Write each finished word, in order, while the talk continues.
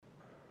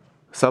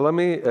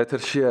სალამი,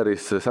 ეთერში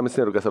არის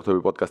სამეცნიერო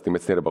გასართობი პოდკასტი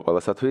მეცნიერება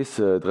ყველასათვის.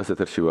 დღეს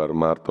ეთერში ვარ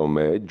მარტო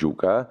მე,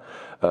 ჯუკა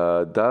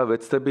და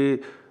ვეცდები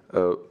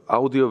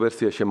აუდიო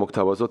ვერსია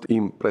შემოგთავაზოთ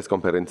იმ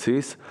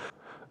პრესკონფერენციის,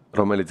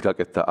 რომელიც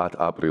გაკეთდა 10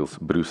 აპრილს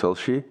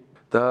ბრიუსელში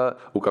და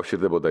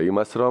უკავშირდებოდა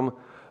იმას, რომ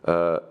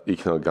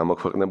იქნა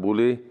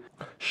გამოქვეყნებული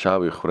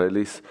შავი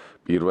ხვრელის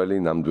პირველი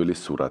ნამდვილი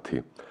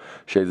სურათი.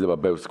 შეიძლება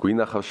ბევრს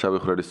გვინახავს შავი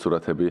ხვრელის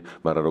სურათები,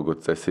 მაგრამ როგორც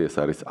წესი ეს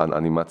არის ან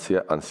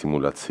ანიმაცია, ან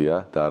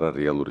სიმულაცია და არა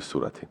რეალური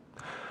სურათი.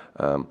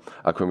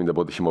 აქვე მინდა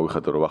ბოდიში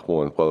მოვიხატო, რომ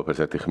ვახმოვანთ ყველაფერს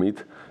ერთი ხმით,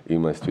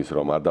 იმისთვის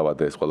რომ არ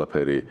დავადე ეს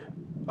ყველაფერი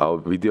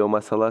ვიდეო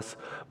მასალას,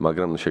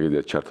 მაგრამ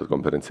შეგიძლიათ ჩართოთ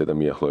კონფერენცია და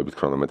მიახლოებით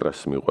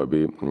ქრონომეტრაჟს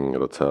მივყვები,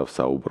 როცა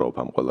ვსაუბრობ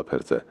ამ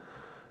ყველაფერზე.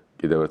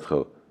 კიდევ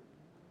ერთხელ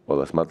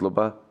ყველას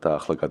მადლობა და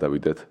ახლა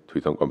გადავიდეთ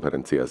თვითონ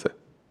კონფერენციაზე.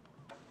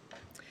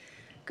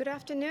 Good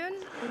afternoon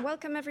and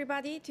welcome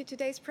everybody to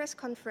today's press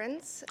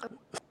conference.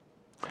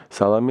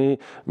 სალამი,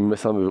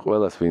 მესალმები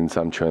ყველას, ვინც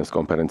ამ ჩვენს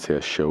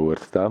კონფერენციას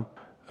შეუერთდა.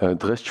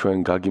 დღეს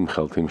ჩვენ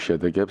გაგიმხელთ იმ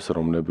შედეგებს,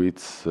 რომლებიც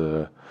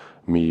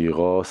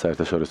მიიღო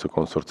საერთაშორისო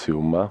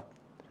კონსორციუმმა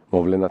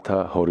მოვლენათა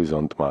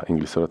ჰორიზონტმა,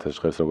 ინგლისურად ეს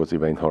ჟღერს როგორც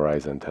Event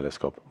Horizon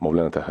Telescope,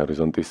 მოვლენათა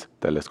ჰორიზონტის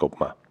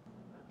ტელესკოპმა,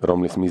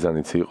 რომლის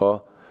მიზანიც იყო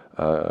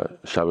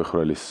შავი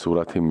ხვრელის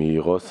სურათი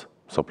მიიღოს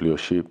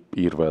მსოფლიოში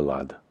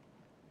პირველად.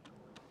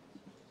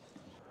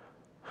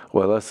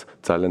 ყველას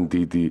ძალიან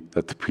დიდი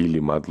და თბილი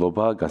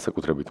მადლობა,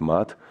 განსაკუთრებით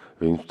მათ,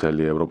 ვინც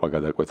მთელი ევროპა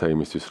გადაკვეთა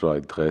იმისთვის, რომ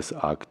აი დღეს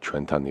აქ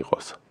ჩვენთან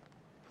იყოს.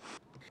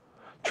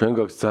 ჩვენ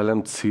გვაქვს ძალიან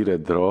მცირე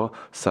დრო,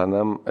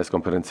 სანამ ეს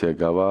კონფერენცია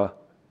გავა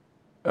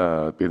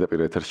პირდაპირ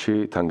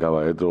ეთერში, თან გავა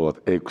ერთდროულად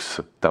 6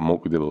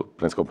 დამოუკიდებელ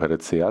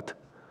პრესკონფერენციად,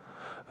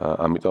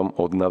 ამიტომ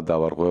ოდნავ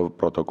დავარღვევ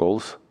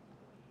პროტოკოლს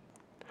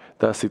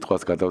და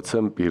სიტყვას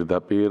გადავცემ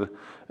პირდაპირ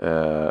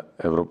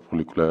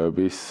ევროპული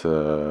კვლევების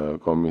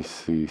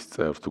კომისიის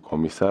წევრს თუ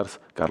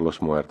კომისარს კარლოს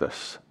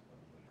მოერდასს.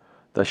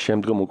 და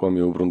შემდგომ უკვე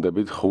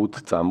მიუბრუნდებით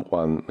 5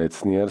 წამყვან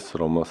მეცნიერს,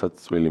 რომელსაც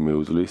წვლილი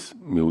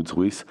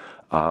მიუძღვის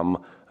ამ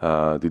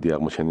დიდი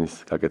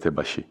აღმოჩენის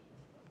გაკეთებაში.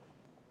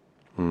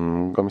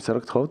 კომისარო,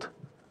 გთხოვთ?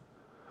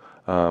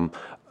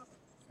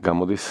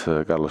 გამოდის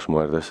კარლოს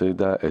მოერდასი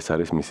და ეს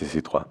არის მისი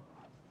სიტყვა.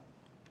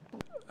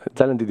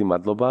 ძალიან დიდი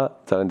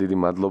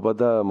მადლობა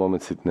და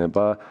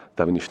მომეცითნება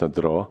დავინიშნო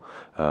დრო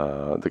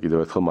და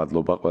კიდევ ერთხელ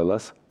მადლობა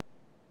ყველას.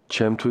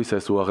 ჩემთვის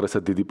ეს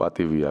უაღრესად დიდი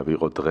პატივია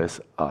ვიყო დღეს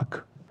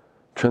აქ.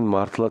 ჩვენ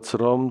მართლაც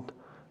რომ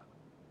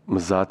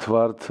მზად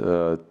ვართ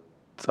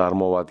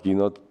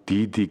წარმოვადგინოთ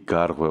დიდი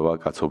გარღვევა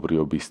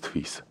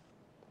კაცობრიობისთვის.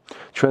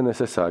 ჩვენ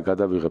ესაა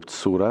გადავიღებთ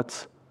სურათს,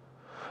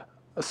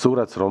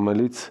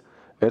 რომელიც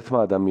ერთმა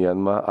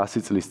ადამიანმა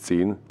 100 წლის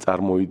წინ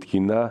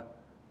წარმოიდგინა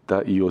და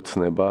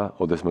იოცნება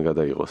ოდესმე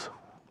გადაიღოს.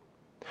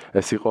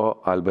 ეს იყო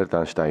ალბერტ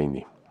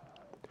აინშტაინი.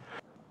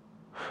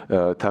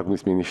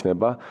 თარგმნის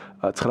მინიშნება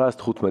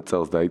 915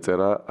 წელს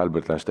დაიწერა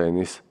ალბერტ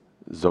აინშტაინის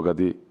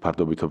ზოგადი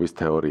ფარდობითობის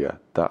თეორია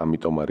და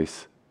ამიტომ არის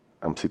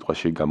ამ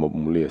სიტყვაში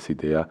გამომული ეს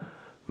იდეა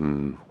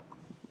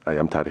აი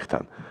ამ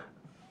თარიღთან.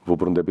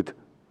 ვუბრუნდებით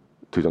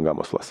თვითონ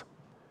გამოსვლას.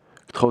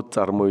 გთხოვთ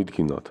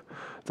წარმოიდგინოთ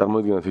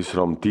ის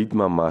რომ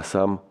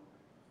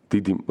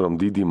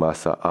დიდი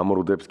მასა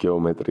ამრუდებს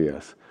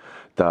გეომეტრიას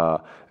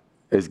და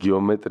ეს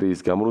გეომეტრიის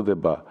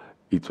გამრუდება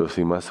იწვევს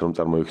იმას, რომ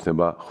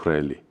წარმოიქმნება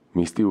ხვრელი,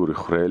 მისტიური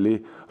ხვრელი,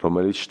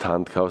 რომელიც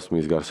შთანთქავს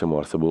მის გარშემო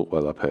არსებულ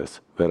ყველაფერს.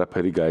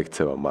 ვერაფერი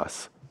გაექცევა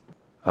მას.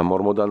 ამ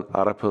ორმოდან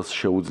არაფერს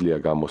შეუძლია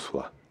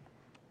გამოსვლა.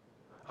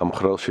 ამ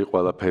ხვრელში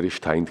ყველაფერი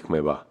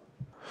შთაინთქმება.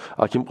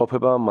 აქ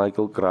იმყოფება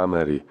მაიკლ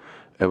კრამერი,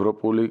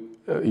 ევროპული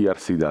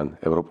ERC-დან,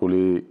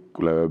 ევროპული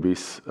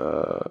კვლევების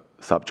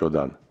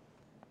საბჭოდან.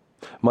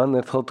 მან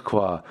ერთხელ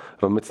თქვა,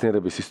 რომ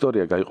მეცნიერების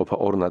ისტორია გაიყოფა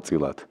 2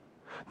 ნაწილად.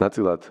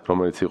 ნაწილად,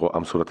 რომელიც იყო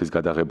ამ სურათის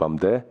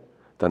გადაღებამდე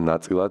და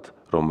ნაწილად,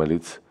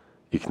 რომელიც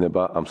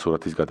იქნება ამ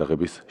სურათის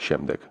გადაღების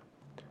შემდეგ.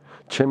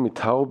 ჩემი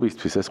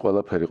თაობისთვის ეს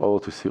ყველაფერი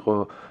ყოველთვის იყო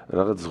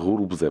რაღაც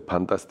ზღურბლზე,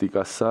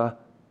 ფანტასტიკასა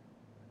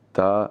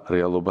და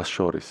რეალობას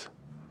შორის.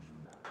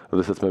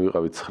 როდესაც მე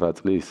ვიყავი 9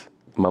 წლის,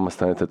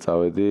 მამასთან ერთად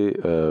წავედი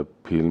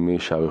ფილმი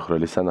შავი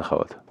ხვრელის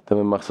სანახავად. და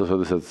მე მახსოვს,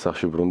 როდესაც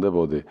სახში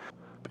ბრუნდებოდი,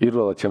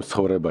 პირველად ჩემს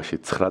ცხოვრებაში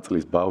 9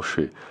 წლის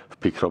ბავშვი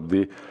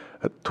ვფიქრობდი,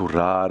 თუ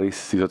რა არის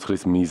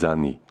სიცოცხლის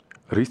მიზანი,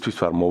 რისთვის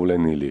ვარ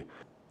მოვლენილი.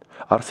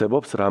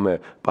 არსებობს რამე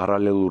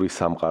პარალელური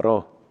სამყარო?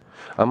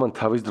 ამან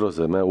თავის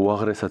დროზე მე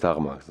უაღრესად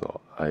აღმაგზნო.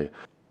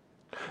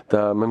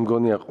 და მე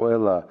მგონია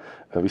ყველა,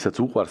 ვისაც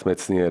უყვარს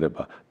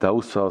მეცნიერება,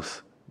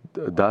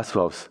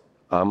 დასვავს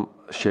ამ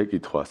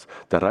შეკითხვას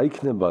და რა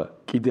იქნება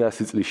კიდე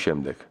 100 წლის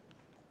შემდეგ.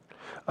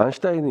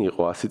 აინშტაინი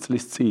იყო 100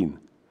 წლის წინ,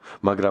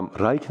 მაგრამ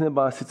რა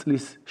იქნება 100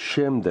 წლის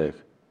შემდეგ?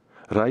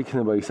 რა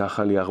იქნება ის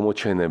ახალი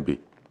აღმოჩენები?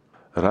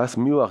 რას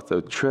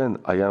მივაღწევთ ჩვენ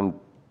აი ამ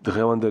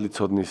დღევანდელი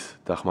ცოდნის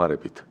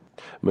დახმარებით?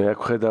 მე აქ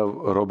ხედავ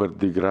რობერტ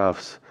დი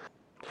გრაფს,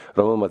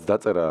 რომელმაც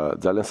დაწერა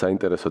ძალიან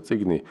საინტერესო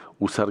წიგნი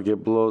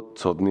უსარგებლო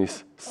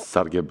ცოდნის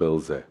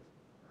სარგებელზე.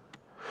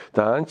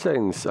 და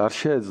აინშტაინს არ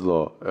შეეძლო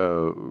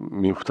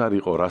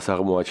მივხვდარიყო რას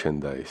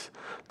აღმოაჩენდა ის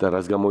და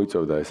რას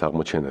გამოიწვევდა ეს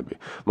აღმოჩენები.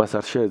 მას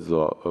არ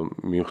შეეძლო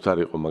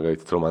მივხვდარიყო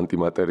მაგალითად რომ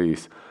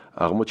ანტიმატერიის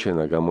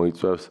აღმოჩენა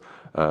გამოიწვევს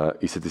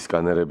ისეთი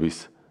სკანერების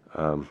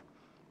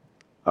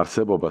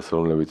არსებობას,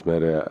 რომლებიც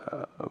მერე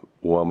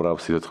უამრავ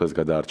სიცოცხლეს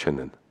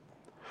გადაარჩენენ.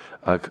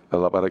 აქ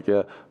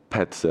ლაპარაკია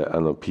PET-ზე,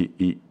 ანუ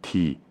PET,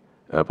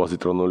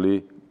 პოზიტრონული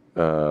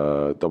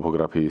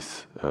ტოპოგრაფიის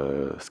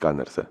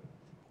სკანერზე.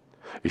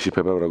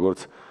 იშიფრება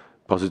როგორც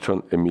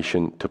positron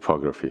emission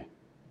topography.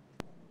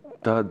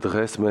 და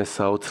დღეს მე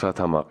საოცრად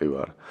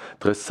ამაყივარ.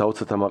 დღეს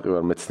საოცრად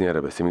ამაყივარ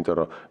მეცნიერებას, იმიტომ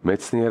რომ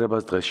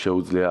მეცნიერებას დღეს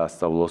შეუძლია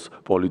ასწავლოს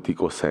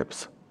პოლიტიკოსებს.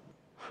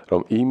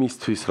 რომ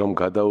იმისთვის რომ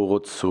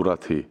გადაუღოთ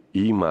სურათი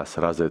იმას,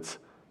 რაზეც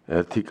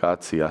ერთი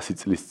კაცი 100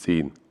 წლის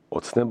წინ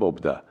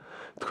ოცნებობდა,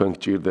 თქვენ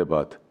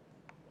გჭირდებათ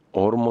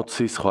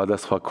 40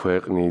 სხვადასხვა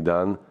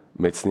ქვეყნიდან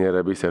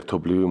მეცნიერების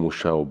ერთობლივი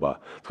მუშაობა.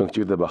 თქვენ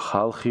გჭირდება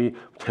ხალხი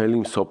მთელი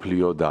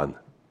მსოფლიოდან.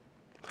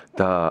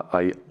 და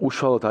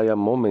უშუალოდ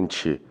ამ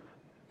მომენტში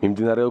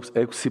მიმდინარეობს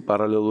 6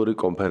 პარალელური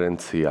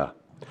კონფერენცია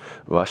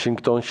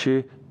ვაშინგტონში,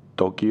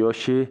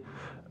 ტოკიოში,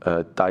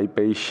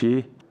 ტაიპეიში,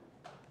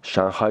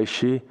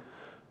 შანხაიში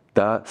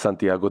და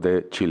სანტიაგო დე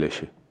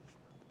ჩილეში.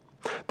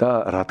 და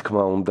რა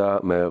თქმა უნდა,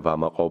 მე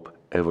ვამაყობ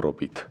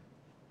ევროპით.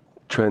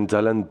 ჩვენ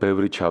ძალიან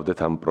ბევრი ჩავდეთ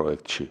ამ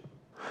პროექტში.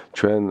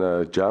 ჩვენ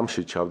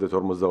ჯამში ჩავდეთ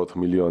 44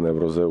 მილიონ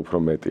ევროზე უფრო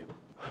მეტი.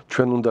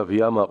 ჩვენ უნდა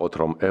ვიამაყოთ,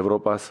 რომ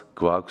ევროპას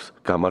გვაქვს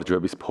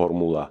გამარჯვების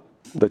ფორმულა.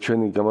 და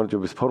ჩვენი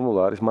გამარჯვების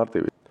ფორმულა არის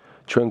მარტივი.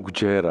 ჩვენ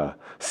გვჯერა,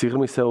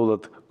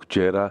 სიღრმისეულად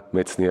გვჯერა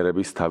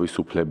მეცნიერების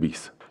თავისუფლების.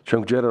 ჩვენ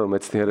გვჯერა, რომ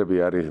მეცნიერები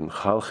არიან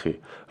ხალხი,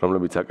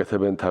 რომლებიც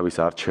აკეთებენ თავის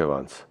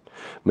არჩევანს.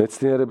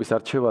 მეცნიერების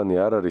არჩევანი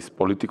არ არის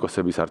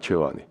პოლიტიკოსების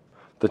არჩევანი.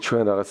 და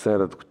ჩვენ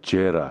რაღაცნაირად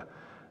გვჯერა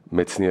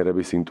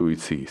მეცნიერების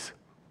ინტუიციის.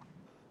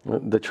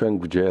 და ჩვენ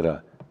გვჯერა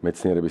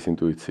მეცნიერების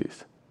ინტუიციის.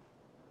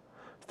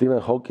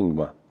 სტივენ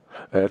ჰოკინგმა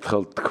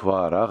ერთხელ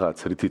თქვა რაღაც,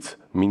 რითიც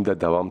მინდა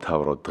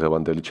დავამთავროთ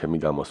დღევანდელი ჩემი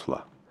გამოსვლა.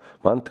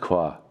 მან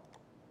თქვა,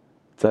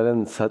 ძალიან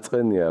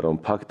საწყენია, რომ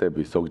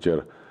ფაქტები ზოგჯერ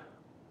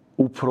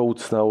უფრო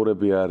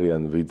უცნაურები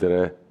არიან,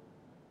 ვიდრე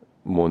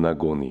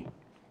მონაგონი.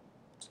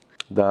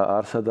 და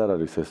არსად არ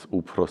არის ეს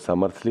უფრო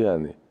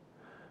სამართლიანი,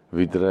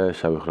 ვიდრე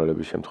შავი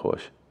ხვრელების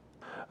შემთხვევაში.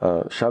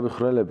 შავი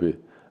ხვრელები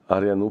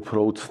არიან უფრო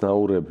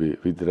უცნაურები,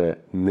 ვიდრე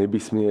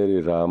ნებისმიერი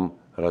რამ,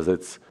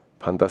 რაზეც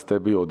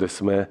ფანტასტები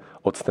ოდესმე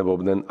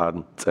ოცნებობდნენ ან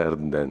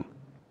წერდნენ.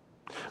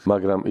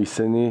 მაგრამ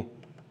ისინი,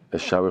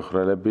 შავი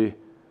ხვრელები,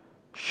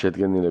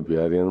 შედგენილები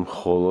არიან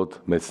მხოლოდ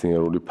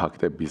მეცნიერული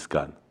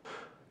ფაქტებისგან.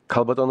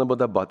 ქალბატონებო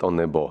და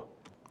ბატონებო,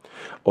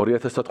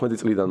 2014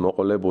 წლიდან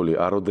მოყოლებული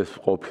აროდეს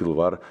ყოფილ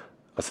ვარ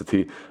ასეთი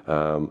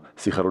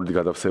სიხარულით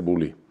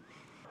გადავსებული.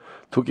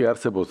 თუ კი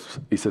არსებობს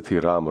ისეთი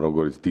რამ,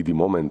 როგორც დიდი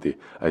მომენტი,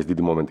 ეს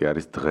დიდი მომენტი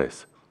არის დღეს.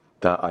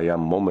 და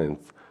ამ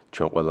მომენტს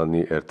ჩვენ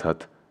ყველანი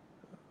ერთად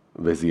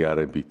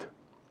ვეზიარებით.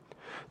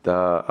 და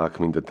აქ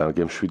მინდა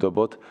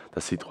დაგემშვიდობოთ და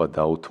სიტყვა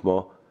დაუთმო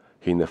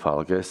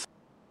ჰინეფალგეს.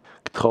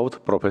 გთხოვთ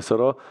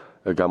პროფესორო,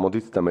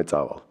 გამოდით და მე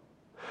წავალ.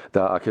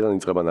 და აქედან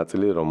იწყება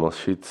ნაწილი,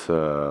 რომელშიც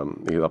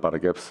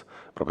ილაპარაკებს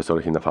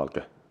პროფესორი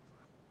ჰინეფალგე.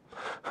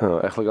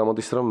 ახლა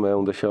გამოდის, რომ მე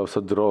უნდა შევავსო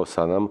დრო,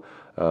 სანამ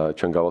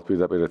ჩვენ გავალთ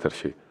პირდაპირ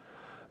ეთერში.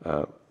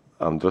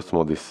 ამ დროს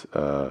მოდის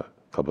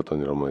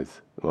ქალბატონი, რომელიც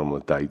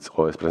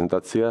დაიწყო ეს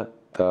პრეზენტაცია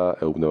და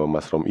ეუბნება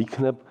მას, რომ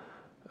იქნებ,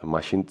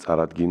 მაშინ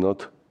წარადგინოთ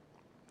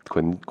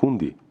თქვენი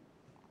გუნდი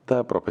და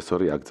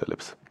პროფესორი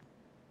აგრძელებს.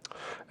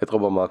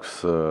 ეტყობა მაქვს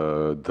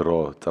დრო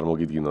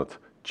წარმოგიდგინოთ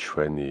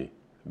ჩვენი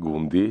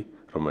გუნდი,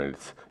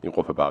 რომელიც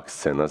იმყოფება აქ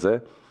სცენაზე.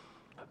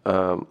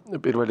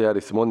 პირველი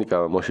არის მონიკა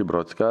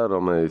მოშიბროცკა,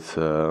 რომელიც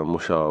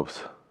მუშაობს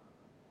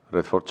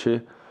რედფორდში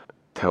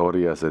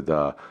თეორიაზე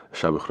და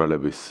შავი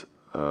ხვრელების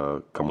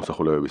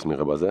გამოსახულებების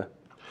მიღებაზე.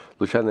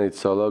 ლუჩანე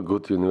იცოლა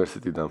გუდ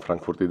უნივერსიტეტიდან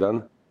ფრანკფურტიდან,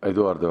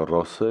 ედუარდო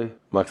როსი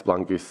მაქს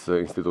პლანკის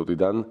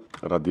ინსტიტუტიდან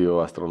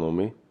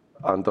რადიოასტრონომი,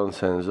 ანტონ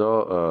სენზო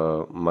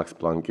მაქს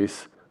პლანკის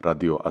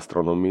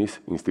რადიოასტრონომიის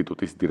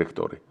ინსტიტუტის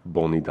დირექტორი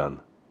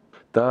ბონიდან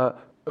და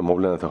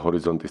მოვლენათა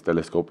ჰორიზონტის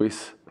ტელესკოპის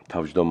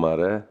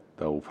თავმჯდომარე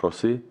და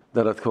უფროსი და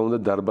რა თქმა უნდა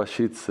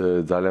დარბაზშიც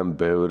ძალიან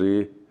ბევრი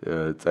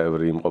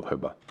წევრი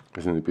იმყოფება.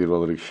 ისინი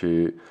პირველ რიგში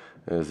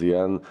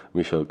ზიან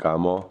მიშელ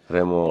კამო,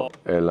 რემო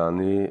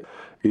ელანი,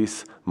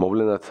 ის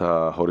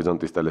მოვლენათა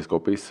ჰორიზონტის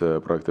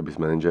ტელესკოპის პროექტების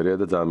მენეჯერია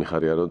და ძალიან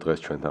მიხარია, რომ დღეს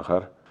ჩვენთან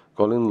ხარ.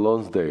 კოლინ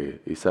ლონსდეი,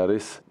 ის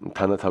არის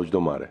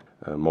თანათავმჯდომარე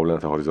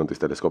მოვლენათა ჰორიზონტის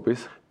ტელესკოპის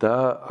და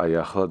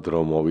ახლა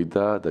დრო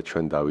მოვიდა და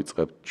ჩვენ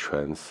დავიწყებთ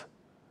ჩვენს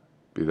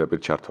პირდაპირ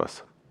ჩართვას.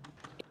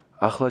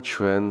 ახლა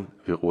ჩვენ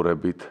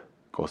ვიყურებით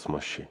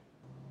კოსმოსში.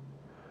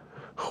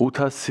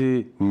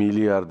 500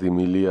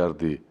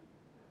 მილიარდი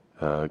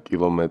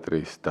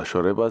კილომეტრის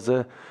დაშორებაზე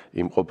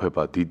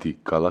იმყოფება დიდი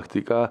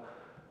გალაქტიკა,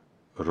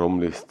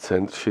 რომლის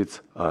ცენტრშიც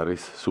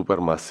არის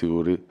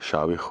სუპერმასიური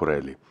შავი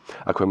ხვრელი.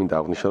 აქვე მინდა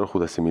აღნიშნო, რომ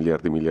 500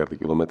 მილიარდი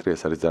კილომეტრი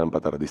ეს არის ძალიან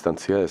პატარა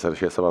დისტანცია, ეს არის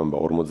შესაბამება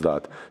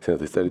 50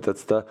 სინათლის წერითაც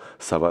და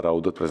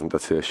სავარაუდოდ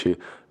პრეზენტაციაში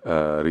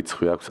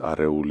რიცხვი აქვს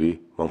არეული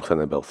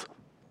მომხსენებელს.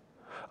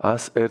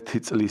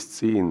 101 წლის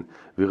წინ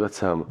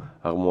ვიღაცამ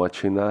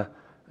აღმოაჩინა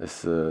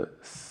ეს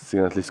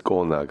სინათლის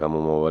კონა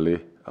გამომავალი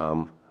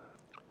ამ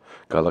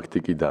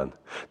galaktikიდან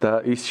და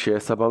ის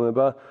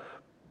შეესაბამება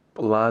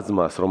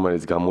პლაზმას,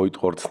 რომელიც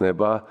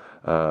გამოიტყორცნება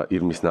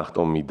ირმის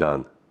ნახტომიდან,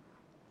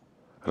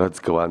 რაც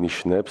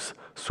გვანიშნებს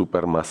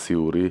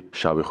სუპერმასიური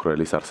შავი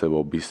ხვრელის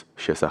არსებობის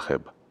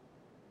შესახებ.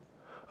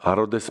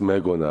 აროდეს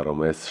მეგონა, რომ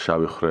ეს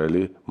შავი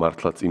ხვრელი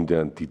მართლაც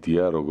იმდენად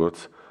დიდია,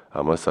 როგორც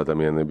ამას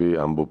ადამიანები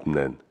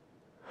ამბობდნენ.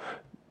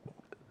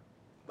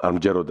 არ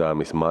მჯეროდა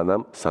ამის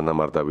მანამ, სანამ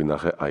არ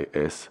დავინახე აი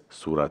ეს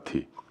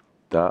სურათი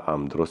და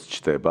ამ დროს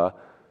ჩდება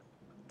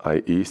აი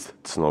ის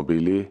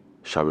ცნობილი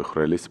შავი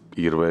ხვრელის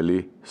პირველი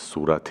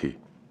სურათი.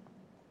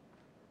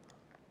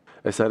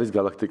 ეს არის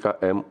galaktika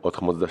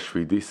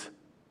M87-ის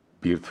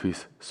ბირთვის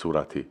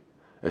სურათი.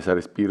 ეს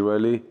არის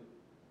პირველი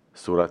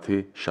სურათი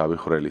შავი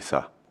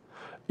ხვრელისა.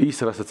 ის,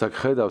 რასაც აქ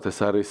ხედავთ, ეს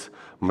არის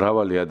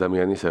მრავალი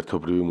ადამიანის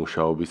ერთობლივი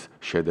მუშაობის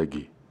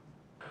შედეგი.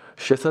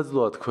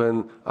 შესაძლოა თქვენ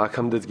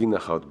აქამდეც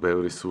გინახავთ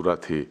ბევრი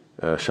სურათი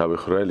შავი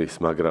ხვრელის,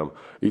 მაგრამ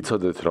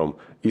იცოდეთ, რომ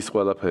ის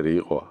ყველაფერი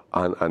იყო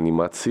ან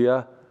ანიმაცია,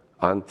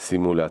 ან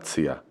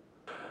სიმულაცია.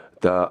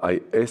 და აი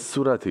ეს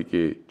სურათი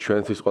კი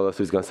ჩვენთვის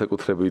ყველასთვის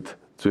განსაკუთრებით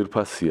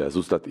ძვირფასია,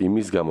 ზუსტად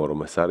იმის გამო, რომ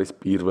ეს არის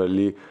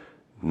პირველი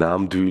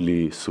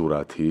ნამდვილი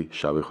სურათი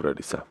შავი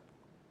ხვრელისა.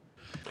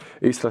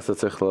 ის, რასაც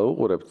ახლა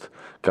უყურებთ,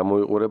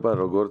 გამოიყურება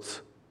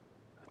როგორც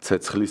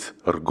ცეცხლის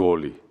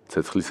რგოლი,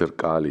 ცეცხლის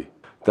რკალი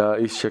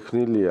და ის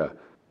შექმნილია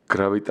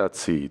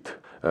გრავიტაციით,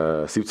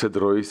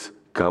 სივრცე-დროის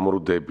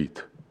გამრუდებით.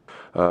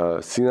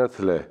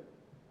 სინათლე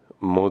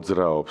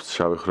მოძრაობს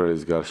შავი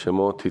ხვრელის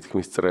გარშემო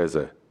თითქმის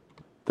წრეზე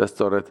და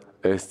სწორედ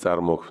ეს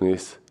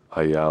წარმოქმნის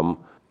აი ამ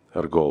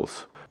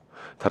რგოლს.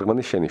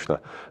 თარგმანის შენიშვნა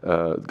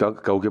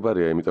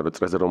გაუგებარია, იმიტომ რომ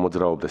წრეზე რომ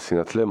მოძრაობდეს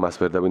სინათლე, მას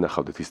ვერ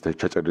დავინახავდეთ, ის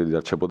ჩაჭერილი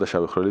დარჩებოდა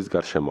შავი ხვრელის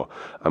გარშემო.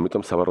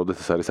 ამიტომ სავარაუდოდ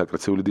ეს არის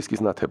აკრეციული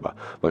დისკის ნათება,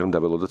 მაგრამ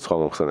დაველოდოთ სხვა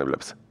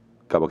მომხსენებლებს.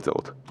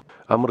 გავაგრძელოთ.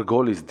 ამ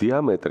რგოლის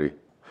დიამეტრი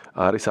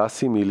არის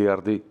 100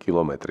 მილიარდი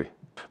კილომეტრი.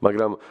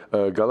 მაგრამ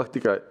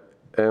galaktika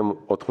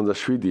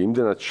M87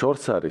 იმდენად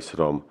შორს არის,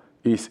 რომ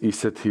ის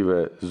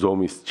ისეთივე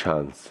ზომის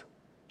ჩანს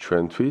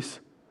ჩვენთვის,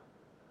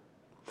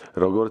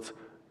 როგორც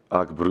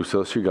აქ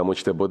ბრიუსელში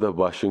გამოჩნდებოდა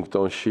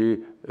ვაშინგტონში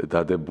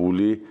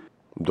დადებული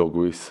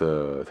დოგვის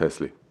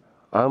თესლი.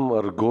 ამ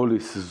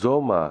რგოლის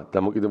ზომა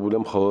დამოკიდებულია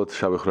მხოლოდ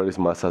შავი ხვრელის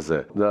მასაზე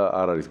და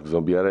არ არის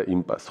მგზნობიარე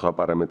იმ სხვა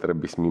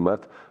პარამეტრების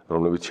მიმართ,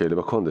 რომლებიც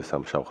შეიძლება ჰქონდეს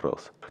ამ შავ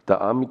ხვრელს. და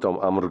ამიტომ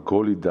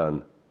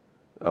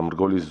ამ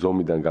რგოლის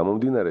ზომიდან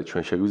გამომდინარე,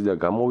 ჩვენ შეგვიძლია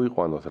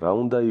გამოვიყვანოთ, რა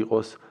უნდა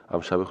იყოს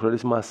ამ შავი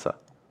ხვრელის მასა.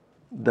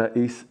 და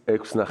ის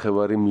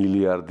 6.5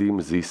 მილიარდი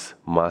მზის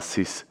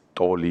მასის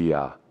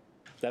ტოლია.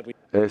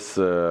 ეს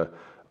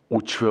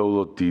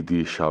უჩვეულოდ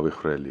დიდი შავი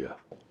ხვრელია.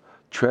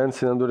 ჩვენ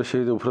სინამდვილეში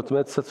უფრო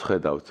მეტსაც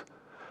ვხედავთ.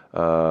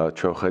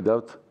 ჩვენ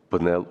ვხედავთ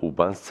ბნელ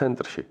უბანს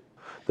ცენტრში.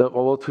 და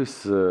ყოველთვის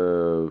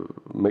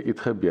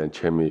მეკითხებიან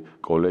ჩემი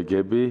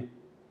კოლეგები,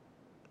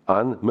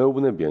 ან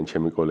მეუბნებიან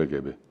ჩემი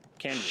კოლეგები.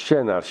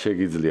 შენ არ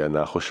შეგიძლია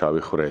ნახო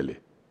შავი ხვრელი.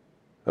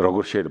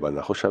 როგორ შეიძლება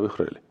ნახო შავი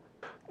ხვრელი?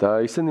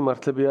 და ისინი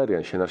მართლები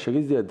არიან, შენ არ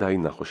შეგიძლია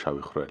დაინახო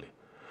შავი ხვრელი,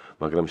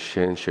 მაგრამ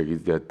შენ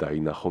შეგიძლია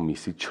დაინახო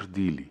მისი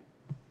ჩრდილი.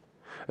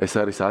 ეს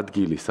არის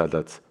ადგილი,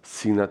 სადაც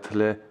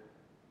სინათლე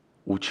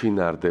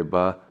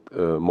უჩინარდება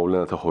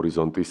მოვლენათა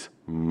ჰორიზონტის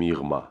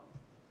მიღმა.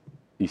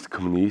 ის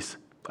ქმნის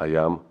აი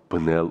ამ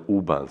ბნელ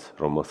უბანს,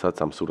 რომელსაც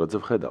ამ სურათზე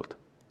ვხედავთ.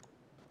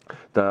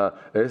 და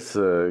ეს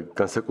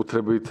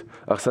განსაკუთრებით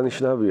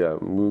აღსანიშნავია,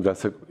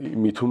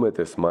 მით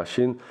უმეტეს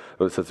მაშინ,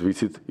 როდესაც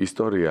ვიცით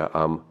ისტორია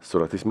ამ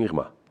სურათის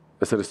მიღმა.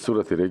 ეს არის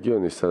სურათი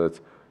რეგიონის, სადაც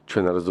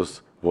ჩვენ არასდროს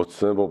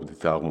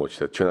ვოცნებობდით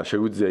აღმოჩნდეთ, ჩვენ არ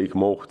შეგვიძლია იქ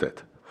მოვხვდეთ.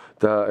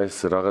 და ეს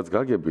რაღაც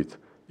გაგებით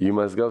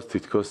იმას გავს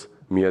თითქოს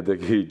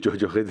მიადეგი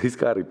ჯოჯოხეთის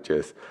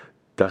კარიბჭეს,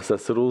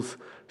 დასასრულს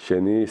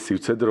შენი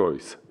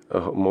სივრცე-დროის.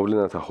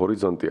 მოვლენათა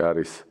ჰორიზონტი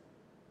არის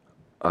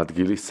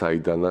ადგილი,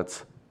 საიდანაც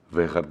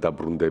ვეღარ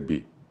დაბრუნდები.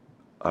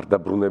 არ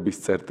დაბრუნების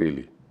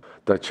წერტილი.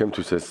 და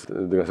ჩემთვის ეს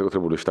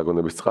განსაკუთრებული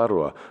შთაგონების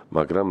წყაროა,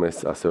 მაგრამ ეს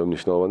ასევე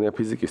მნიშვნელოვანია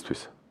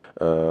ფიზიკისთვის.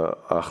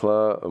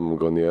 ახლა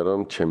მგონია, რომ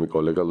ჩემი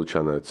კოლეგა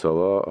ლუჩანო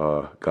ეცოლა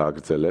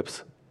გააგრძელებს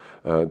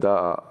და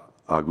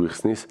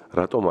აგვიხსნის,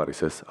 რატომ არის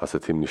ეს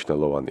ასეთი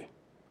მნიშვნელოვანი.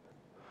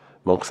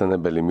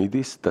 მომხსენებელი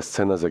მიდის და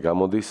სცენაზე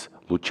გამოდის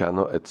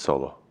ლუჩანო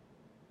ეცოლო.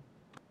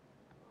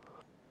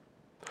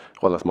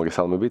 ყველას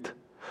მოგესალმებით.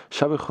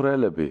 შავი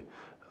ხვრელები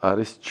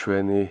არის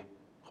ჩვენი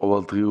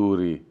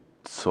ყოველდღიური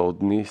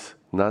ცოდნის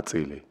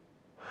ნაწილი.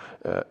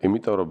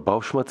 იმიტომ რომ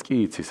ბავშვმაც კი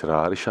იცის რა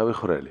არის შავი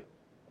ხვრელი.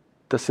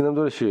 და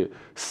სინამდვილეში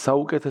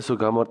საუკეთესო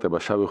გამარტება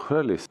შავი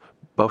ხვრელის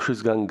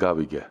ბავშვისგან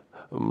გავიგე.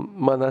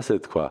 მან ასე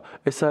თქვა,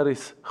 ეს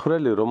არის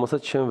ხვრელი,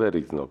 რომელსაც შენ ვერ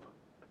იგრძნობ.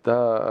 და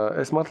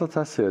ეს მართლაც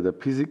ასეა და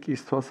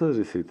ფიზიკის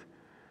თვალსაზრისით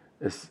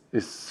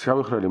ეს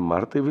შავი ხვრელი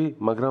მარტივი,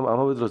 მაგრამ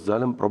ამავე დროს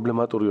ძალიან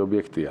პრობლემატური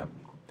ობიექტია.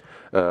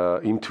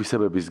 იმ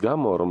თვისებების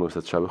გამო,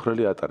 რომელსაც შავი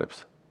ხვრელი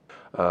ატარებს.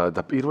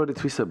 და პირველი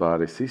თვისება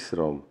არის ის,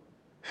 რომ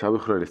შავი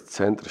ხვრელის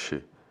ცენტრში,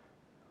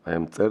 აი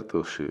ამ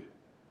წერტილში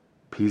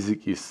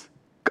ფიზიკის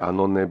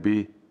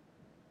კანონები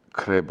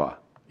ქრება,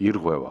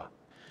 ირღვევა.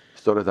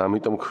 სწორედ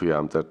ამიტომ ქვია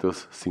ამ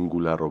წერტილს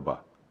სინგულარობა.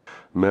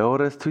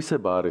 მეორეს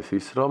თვისება არის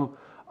ის, რომ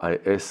აი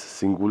ეს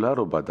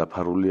სინგულარობა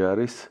დაფარული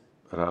არის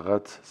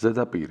რაღაც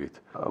ზედაპირით,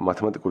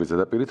 მათემატიკური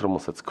ზედაპირით,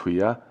 რომელსაც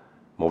ქვია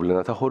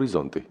მოვლენათა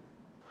ჰორიზონტი.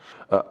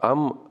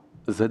 ამ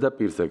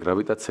ზედაპირზე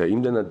გრავიტაცია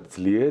იმდენად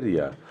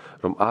ძლიერია,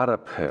 რომ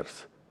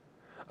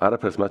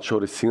არაფერს მათ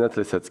შორის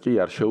სინათლესაც კი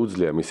არ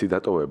შეუძლია მისი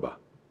დატოვება.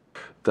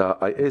 და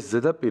აი ეს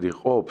ზედაპირი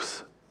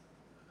ყოფს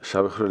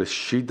შავი ხვრელის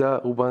შიდა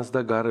უბანს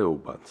და გარე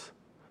უბანს.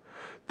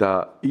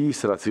 და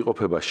ის, რაც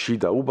იყოფება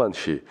შიდა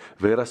უბანში,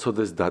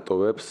 ვერასოდეს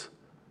დატოვებს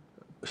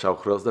შავ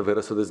ხვრელს და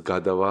ვერასოდეს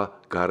გადავა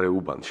გარე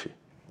უბანში.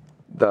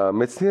 და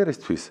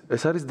მეცნიერისთვის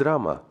ეს არის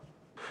დრამა.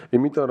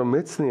 იმიტომ რომ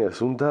მეცნიერს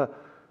უნდა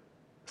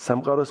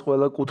სამყაროს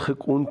ყველა კუთხე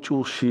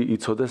კუნჭულში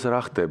იცოდეს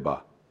რა ხდება.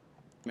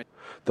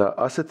 და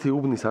ასეთი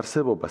უბნის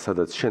არსებობა,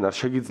 სადაც შენ არ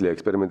შეგიძლია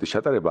ექსპერიმენტის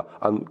ჩატარება,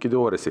 ან კიდევ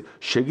უარესი,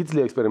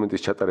 შეგიძლია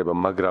ექსპერიმენტის ჩატარება,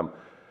 მაგრამ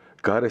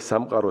გარე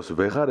სამყაროს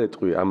ვეღარ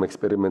ეტყვი ამ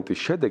ექსპერიმენტის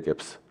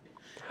შედეგებს,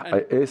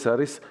 აი ეს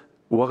არის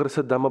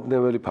უაღრესად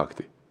დამაბნეველი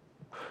ფაქტი.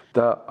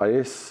 და აი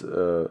ეს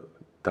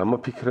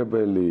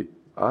დამაფიქრებელი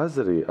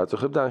აზრი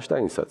აწუხებდა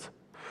აინშტაინსაც.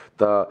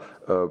 და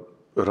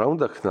რა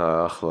უნდა ქნა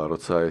ახლა,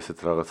 როცა ესეთ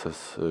რაღაცას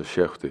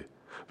შეხვდი?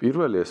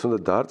 პირველი ეს უნდა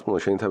დაარწმუნო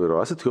შენი თავი, რომ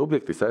ასეთი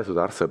ობიექტი საერთოდ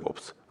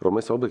არსებობს, რომ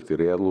ეს ობიექტი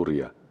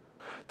რეალურია.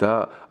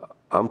 და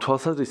ამ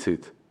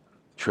თვალსაზრისით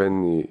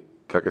ჩვენი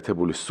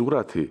გაკეთებული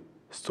სურათი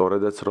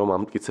სწორედაც რომ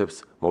ამტკიცებს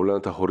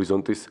მოვლენათა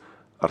ჰორიზონტის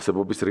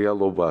არსებობის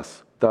რეალობას.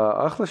 და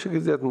ახლა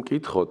შეგიძლიათ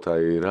მკითხოთ,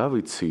 აი რა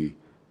ვიცი,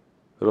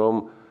 რომ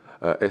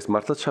ეს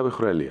მართლაც შავი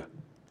ხვრელია.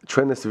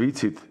 ჩვენ ეს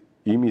ვიცით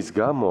იმის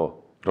გამო,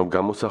 რომ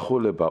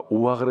გამოსახულება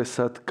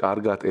უაღრესად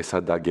კარგად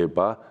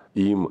ესადაგება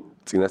იმ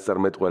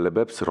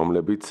წინასწარმეტყველებებს,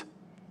 რომლებიც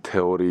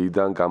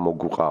თეორიიდან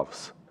გამოგვყავს.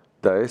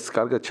 და ეს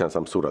კარგად ჩანს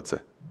ამ სურათზე.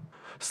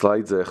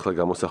 სლაიდზე ახლა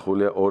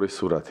გამოსახულია ორი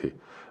სურათი.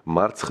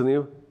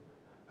 მარცხნივ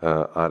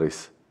არის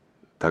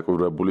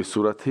დაკვირვებული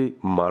სურათი,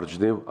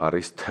 მარჯვნივ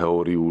არის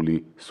თეორიული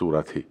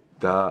სურათი.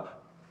 და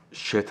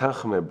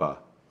შეთანხმება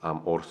ამ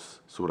ორ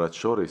სურათს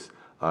შორის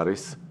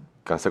არის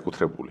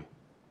განსაკუთრებული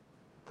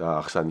და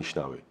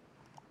აღსანიშნავი.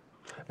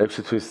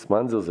 6 თვის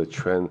მანძილზე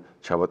ჩვენ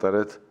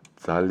ჩავატარეთ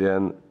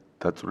ძალიან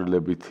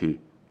დაწვრილებითი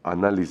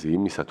ანალიზი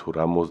იმისა, თუ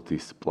რა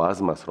მოსდის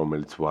პლაზმას,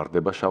 რომელიც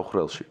ვარდება შავ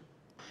ხვრელში.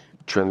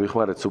 ჩვენ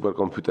ვიხმარეთ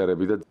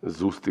სუპერკომპიუტერები და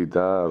ზუსტი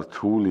და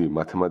რთული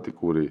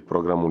მათემატიკური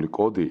პროგრამული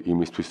კოდი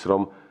იმისთვის,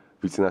 რომ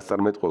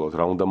ვიცინასწარმეტყველოთ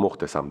რა უნდა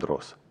მოხდეს ამ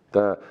დროს.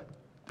 და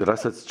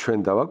რასაც ჩვენ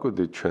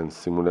დავაკვირდით ჩვენ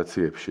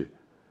სიმულაციებში,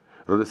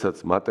 როდესაც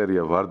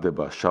მატერია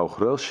ვარდება შავ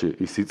ხვრელში,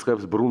 ის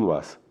იწყებს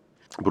ბრუნვას.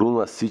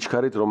 ბრუნვას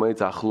სიჩქარით, რომელიც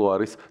ახლო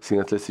არის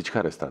სინათლის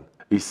სიჩქარესთან.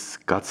 ის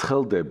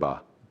გაცხელდება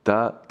და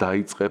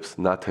დაიწყებს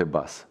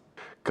ნათებას.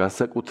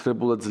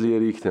 განსაკუთრებულად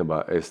ძლიერი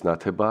იქნება ეს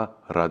ნათება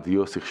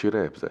რადიო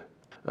სიხშირეებზე.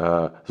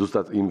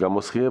 ზუსტად იმ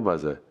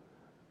გამოსხივებაზე,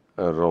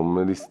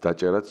 რომელიც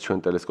დაჭერაც ჩვენ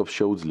ტელესკოპს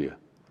შეუძლია.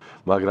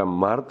 მაგრამ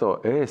მარტო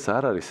ეს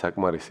არ არის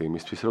საკმარისი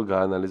იმისთვის, რომ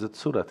გაანალიზოთ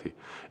სურათი.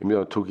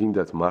 იმიტომ თუ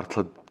გინდათ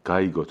მართლა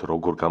გაიგოთ,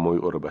 როგორ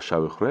გამოიყურება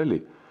შავი ხვრელი,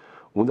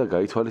 უნდა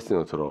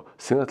გაითვალისწინოთ, რომ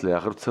სინათლე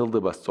აღარ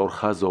ვრცელდება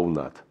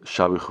სწორხაზოვნად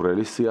შავი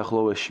ხვრელის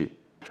სიახლოვეში.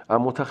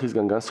 ამ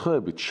ოთახისგან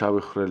განსხვავებით,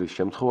 შავი ხვრელის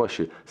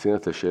შემთხვევაში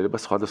სინათლე შეიძლება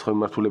სხვადასხვა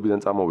მიმართულებიდან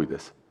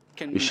წამოვიდეს.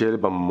 ის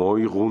შეიძლება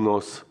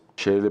მოიღუნოს,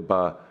 შეიძლება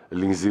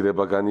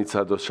ლინზირება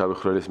განიცადოს შავი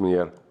ხვრელის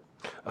მიერ,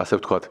 ასე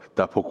ვთქვათ,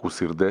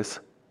 დაფოკუსირდეს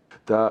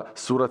და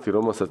სურათი,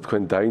 რომელსაც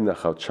თქვენ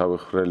დაინახავთ შავი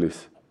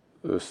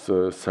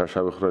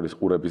ხვრელის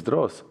ყურების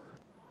დროს,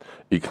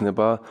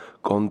 იქნება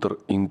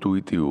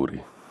კონტრინტუიტიური.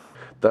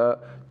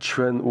 და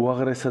ჩვენ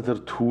უაღრესად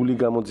რთული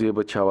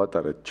გამოძიება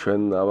ჩავატარეთ.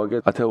 ჩვენ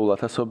ავაგეთ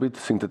ათეულათასობით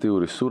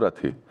სინთეტიური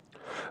სურათი,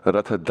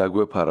 რათა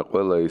დაგვეფარა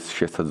ყველა ის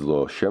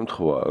შესაძლო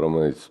შემთხვევა,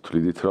 რომელიც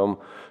თვლიდით, რომ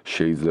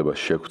შეიძლება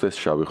შეგვდეს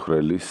შავი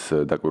ხვრელის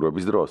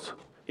დაკვირვების დროს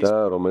და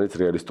რომელიც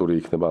რეალისტური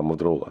იქნება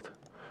ამავდროულად.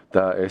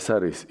 და ეს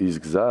არის ის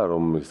გზა,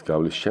 რომლის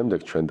გავლის შემდეგ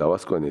ჩვენ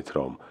დავასკვენით,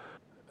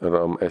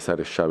 რომ ეს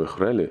არის შავი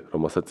ხვრელი,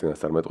 რომელსაც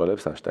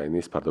წინასწარმეტყველებს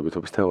აინშტაინის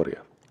ფარდობითობის თეორია.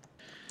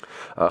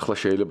 ახლა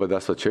შეიძლება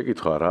დასვათ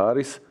შეკითხვა, რა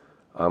არის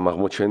ამ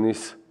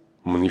აღმოჩენის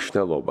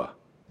მნიშვნელობა.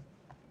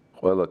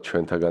 ყველა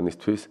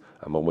ჩვენთაგანისთვის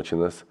ამ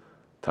აღმოჩენას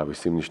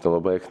თავისი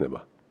მნიშვნელობა ექნება.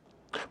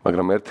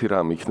 მაგრამ ერთი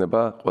რამ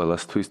იქნება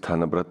ყველასთვის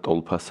თანაბრად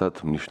ტოლფასად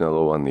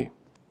მნიშვნელოვანი.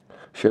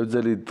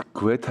 შევძელით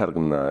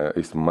გვეთარგმნა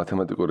ის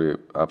მათემატიკური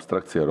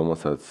აბსტრაქცია,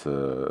 რომელსაც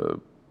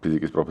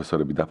ფიზიკის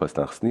პროფესორები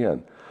დაფასთან ხსნიან,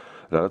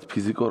 რაღაც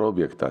ფიზიკურ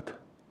ობიექტად.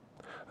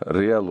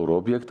 რეალურ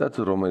ობიექტად,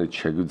 რომელიც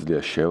შეგვიძლია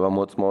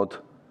შევამოწმოთ,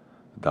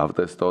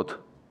 დავტესტოთ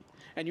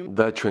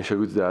და ჩვენ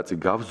შეგვიძლია აწი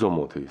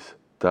გავზომოთ ის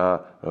და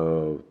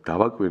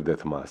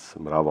დავაკვირდეთ მას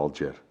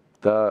მრავალჯერ.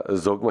 და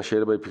ზოგმა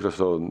შეიძლება იფიქროს,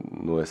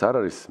 რომ ეს არ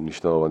არის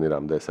მნიშვნელოვანი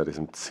რამ და ეს არის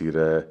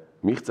მცირე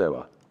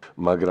მიღწევა,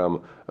 მაგრამ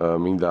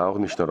მინდა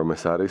აღვნიშნო, რომ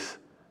ეს არის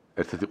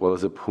ერთ-ერთი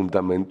ყველაზე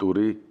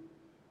ფუნდამენტური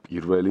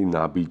პირველი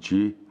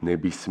ნაბიჯი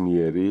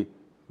ნებისმიერი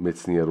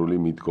მეცნიერული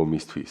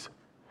მიდგომისთვის.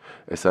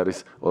 ეს არის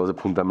ყველაზე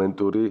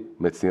ფუნდამენტური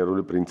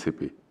მეცნიერული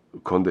პრინციპი.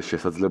 გქონდეს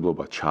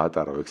შესაძლებლობა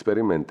ჩაატარო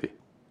ექსპერიმენტი,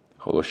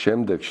 ხოლო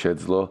შემდეგ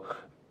შეძლო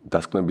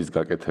დასკვნების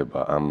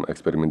გაკეთება ამ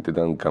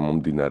ექსპერიმენტიდან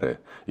გამომდინარე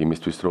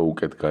იმისთვის, რომ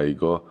უკეთ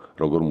გაიგო,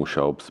 როგორ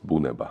მუშაობს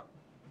ბუნება.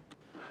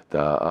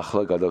 და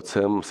ახლა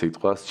გადავცემ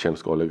სიტყვას ჩემს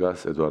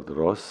კოლეგას ედვარდ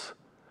როსს,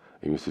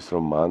 იმისთვის,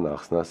 რომ მან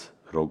ახსნას,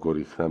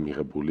 როგორ იქნა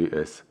მიღებული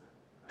ეს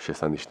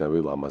შესანიშნავი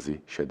ლამაზი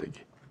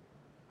შედეგი.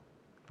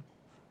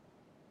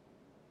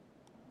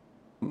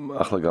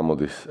 ახლა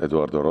გამოდის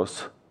ედვარდ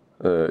როსს,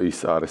 ის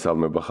არ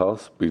ესალმება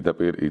ხალხს,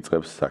 პირდაპირ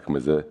იწყებს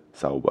საქმეზე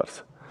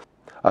საუბარს.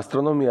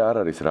 ასტრონომია არ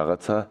არის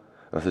რაღაცა,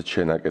 რასაც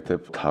შენ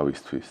აკეთებ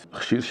თავისთვის.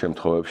 ხშირ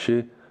შემთხვევებში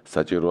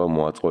საჭიროა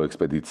მოაწყო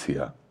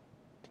ექსპედიცია.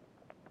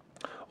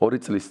 2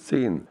 წლის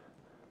წინ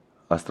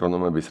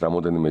ასტრონომების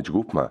რამოდენიმე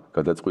ჯგუფმა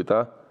გადაწყვიტა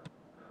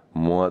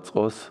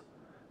მოაწყოს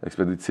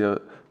ექსპედიცია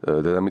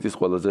დედამიწის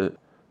ყველაზე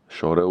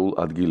შორეულ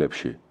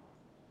ადგილებში.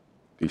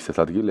 ისეთ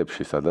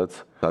ადგილებში, სადაც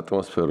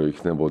ატმოსფერო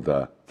იქნებოდა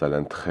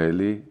ძალიან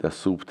თხელი და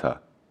სუფთა,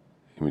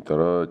 იმიტომ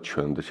რომ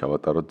ჩვენ უნდა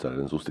ჩავატაროთ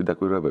ძალიან ზუსტი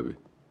დაკვირვებები.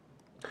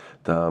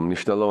 და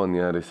მნიშვნელოვანი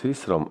არის ის,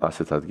 რომ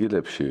ასეთ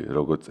ადგილებში,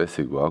 როგორც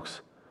წესი გვაქვს,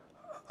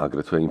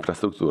 აგრეთვე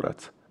ინფრასტრუქტურაც.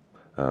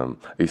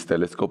 ის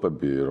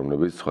ტელესკოპები,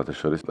 რომლებიც სხვათა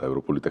შორის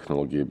ევროპული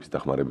ტექნოლოგიების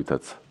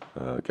დახმარებითაც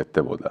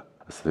კეთდებოდა.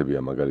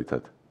 ასეთებია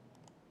მაგალითად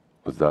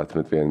 30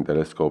 მეტრიანი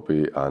ტელესკოპი,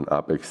 ან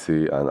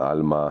აპექსი, ან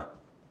ალმა.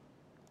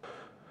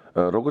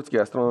 როგორც კი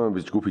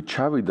ასტრონომების ჯგუფი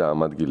ჩავიდა ამ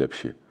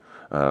ადგილებში,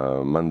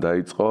 მან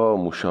დაიწყო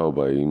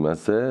მუშაობა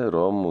იმაზე,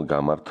 რომ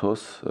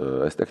გამართოს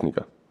ეს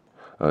ტექნიკა.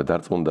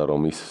 დარწმუნდა,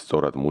 რომ ის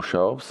სწორად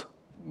მუშაობს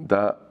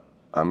და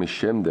ამის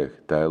შემდეგ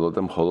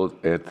დაელოდა მხოლოდ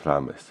ერთ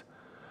რამეს,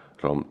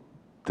 რომ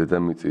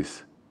დედამიწის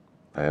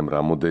აი ამ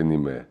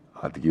რამოდენიმე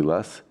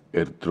ადგილას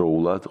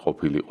ერთდროულად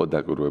ყოფილიყო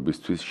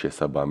დაკვირვებისთვის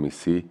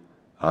შესაბამისი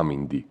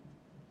ამინდი.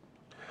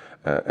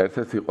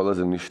 ერთ-ერთი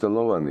ყველაზე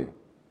მნიშვნელოვანი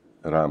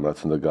რამ, რაც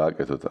უნდა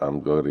გააკეთოთ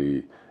ამგვარი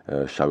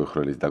შავი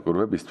ხვრელის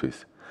დაკვირვებისთვის,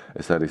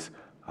 ეს არის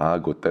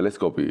ააგოთ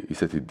ტელესკოპი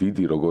ისეთი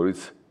დიდი, როგორიც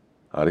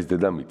არის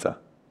დედამიწა.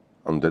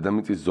 ანუ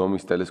დედამიწის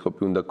ზომის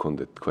ტელესკოპი უნდა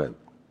გქონდეთ თქვენ.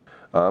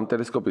 ამ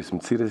ტელესკოპის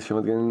მცირე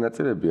შემადგენელი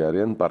ნაწილები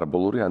არიან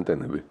პარაბოლური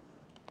ანტენები.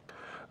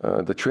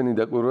 და ჩვენი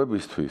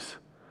დაკვირვებისთვის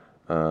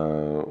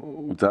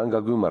ძალიან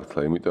გაგვიმართლა,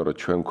 იმიტომ რომ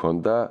ჩვენ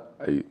გქონდა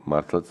აი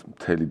მართლაც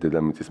მთელი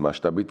დედამიწის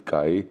მასშტაბით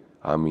კაი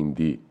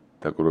ამინდი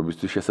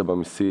დაკვირვებისთვის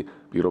შესაბამისი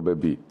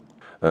პირობები.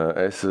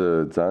 ეს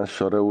ძალიან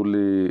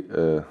შორეული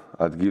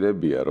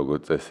ადგილებია,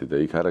 როგორც წესი, და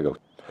იქ არა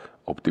გაქვთ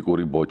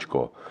ოპტიკური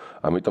ბოჭკო.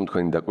 ამიტომ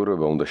თქვენი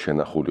დაკვირვება უნდა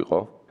შენახულიყო,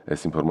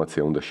 ეს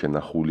ინფორმაცია უნდა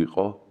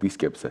შენახულიყო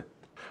დისკებზე.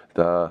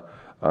 და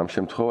ამ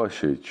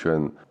შემთხვევაში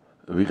ჩვენ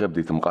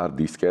ვიღებდით მყარ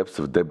დისკებს,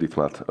 ვდებდით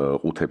მათ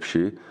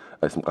ყუთებში,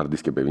 ეს მყარ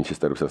დისკები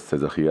ვინჩესტერებსაც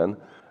ეძახიან,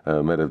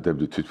 მე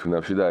ვდებდით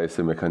თვითმფრინავში და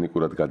ესე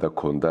მექანიკურად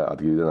გადაგქონდა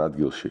ადგილიდან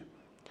ადგილში.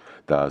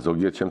 და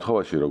ზოგიერთ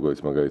შემთხვევაში, როგორც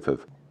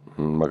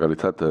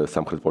მაგალითად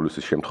სამხრეთ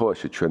პოლუსის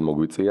შემთხვევაში ჩვენ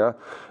მოგვიწია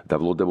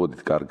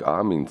დაბლოდებოდით კარგ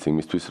ამინდს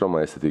იმისთვის, რომ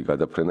ესეთი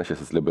გადაფრენა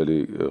შესაძლებელი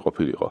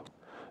ყოფილიყო.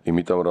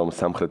 იმიტომ რომ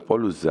სამხრეთ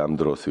პოლუსზე ამ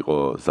დროს იყო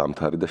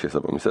ზამთარი და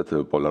შესაბამისად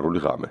პოლარული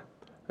ღამე.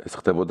 ეს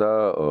ხდებოდა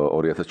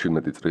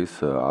 2017 წლის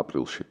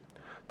აპრილში.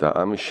 და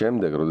ამის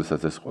შემდეგ,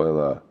 როდესაც ეს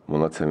ყველა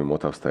მონაცემი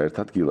მოთავსდა ერთ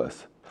ადგილას,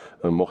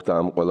 მოხდა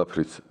ამ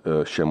ყველაფრის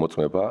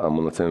შემოწმება, ამ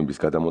მონაცემების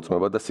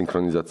გადამოწმება და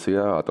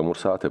სინქრონიზაცია ატომურ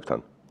საათებთან.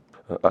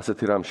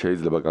 ასეთი რამ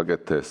შეიძლება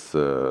გაკეთდეს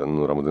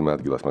რამოდენიმე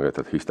ადგილას,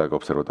 მაგალითად ჰისტაკ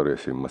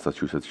ობსერვატორიაში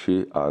მასაჩუსეტსში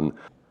ან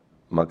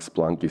მაქს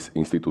პლანკის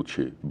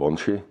ინსტიტუტში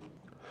ბონში.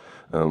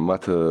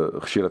 მათ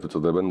ხშირად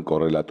უწოდებენ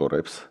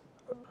კორელატორებს,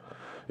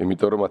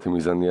 იმიტომ რომ მათი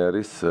მიზანი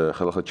არის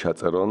ხელახლა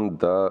ჩაწერონ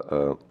და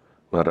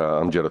მაგრამ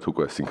ამჯერად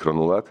უკვე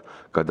სინქრონულად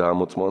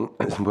გადაამოწმონ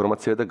ეს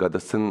ინფორმაცია და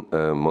გადასცენ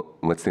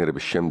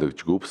მეცნიერების შემდეგ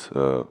ჯგუფს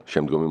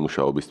შემდგომი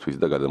მუშაობისთვის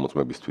და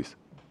გადამოწმებისთვის.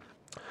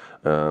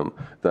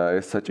 და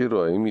ეს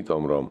საჭიროა,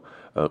 იმიტომ რომ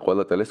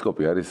ყველა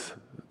ტელესკოპი არის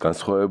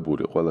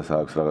განსხვავებული, ყველას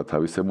აქვს რაღაც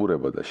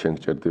თავისებურება და შენ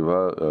გჭირდება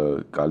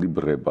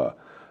კალიბრება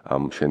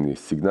ამ შენი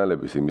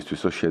სიგნალების იმისთვის,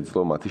 რომ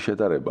შეძლო მათი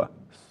შედარება.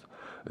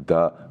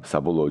 და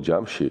საბოლოო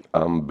ჯამში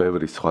ამ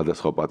ბევრი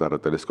სხვადასხვა პატარა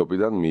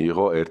ტელესკოპიდან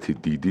მიიღო ერთი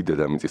დიდი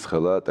დედამიწის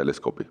ხელა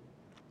ტელესკოპი.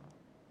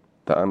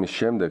 და ამის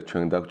შემდეგ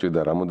ჩვენ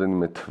დაგვჭირდა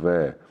რამოდენიმე თვე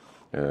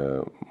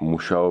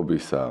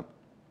მუშაობისა,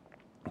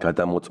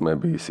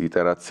 გადამოწმების,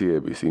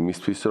 იტერაციების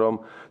იმისთვის, რომ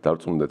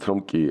დავწუნდეთ, რომ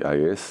კი, აი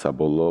ეს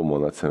საბოლოო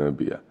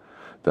მონაცემებია.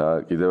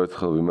 და კიდევ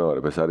ერთხელ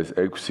ვიმეორებ, ეს არის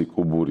 6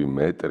 კუბური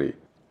მეტრი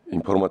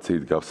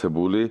ინფორმაციით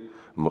გავსებული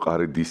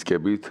მყარი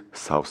დისკებით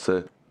სავსე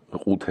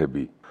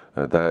ყუთები.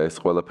 და ეს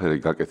ყველაფერი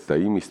გაკეთდა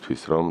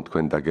იმისთვის, რომ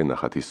თქვენ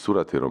დაგენახათ ის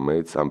სურათი,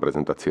 რომელიც ამ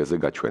პრეზენტაციაზე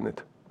გაჩვენეთ.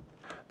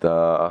 და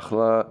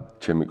ახლა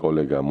ჩემი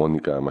კოლეგა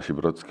მონიკა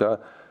მაშიბროცკა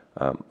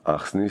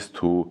ახსნის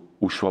თუ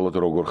უშუალოდ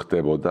როგორ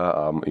ხდებოდა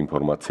ამ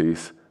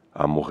ინფორმაციის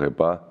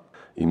ამოღება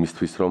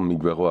იმისთვის, რომ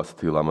მიგვეღო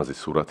ასეთი ლამაზი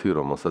სურათი,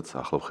 რომელსაც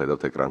ახლა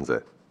ვხედავთ ეკრანზე.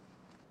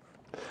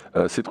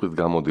 სიტყვით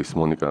გამოდის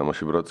მონიკა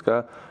მაშიბროცკა,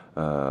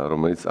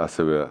 რომელიც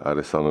ასევე არ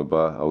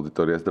ესალმება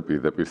აუდიტორიას და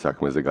პირდაპირ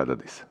საქმეზე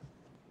გადადის.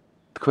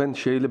 თქვენ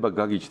შეიძლება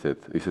გაგიჩნდეთ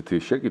ისეთი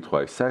შეკითხვა,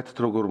 საერთოდ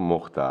როგორ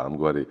მოხდა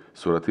ამგვარი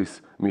სურათის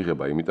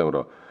მიღება, იმიტომ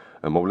რომ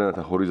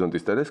მოვლენათა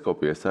ჰორიზონტის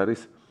ტელესკოპი ეს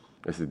არის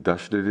ესეთი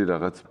დაშლილი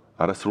რაღაც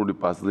არასრული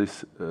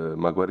პაზლის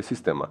მაგვარი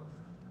სისტემა.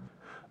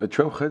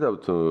 ჩვენ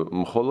ვხედავთ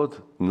მხოლოდ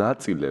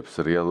ნაწილებს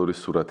რეალური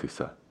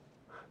სურათისა.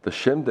 და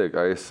შემდეგ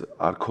აი ეს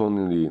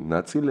არქონული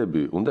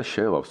ნაწილები უნდა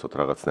შევავსოთ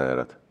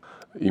რაღაცნაირად.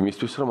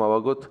 იმისთვის რომ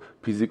ავაგოთ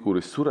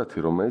ფიზიკური სურათი,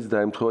 რომელიც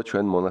დაემთხვევა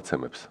ჩვენ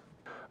მონაცემებს.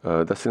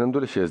 და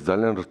სინამდვილეში ეს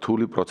ძალიან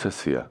რთული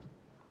პროცესია.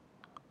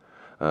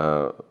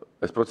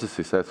 ეს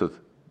პროცესი საერთოდ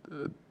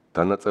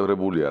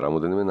დანაწევრებულია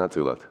რამოდენიმე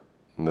ნაწილად,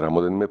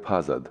 რამოდენიმე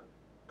ფაზად.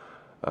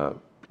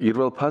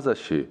 პირველ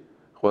ფაზაში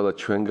ყველა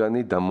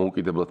ჩვენგანი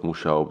დამოუკიდებლად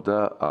მუშაობდა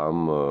ამ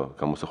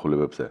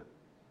გამოსახულებებზე.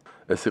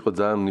 ეს იყო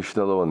ძალიან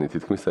მნიშვნელოვანი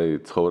თითქმის აი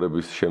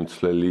ცხოვრების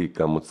შემცვლელი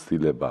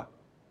გამოცდილება.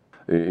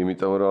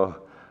 იმიტომ რომ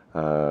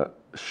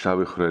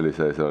შავი ხვრელის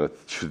ეს რაღაც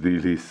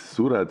ჩრდილის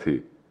სურათი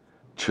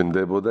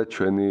ჩნდებოდა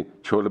ჩვენი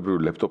ჩვეულებრივი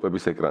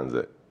ლეპტოპების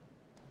ეკრანზე.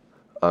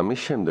 ამის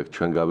შემდეგ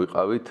ჩვენ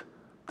გავიყავით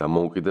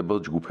დამოუკიდებელ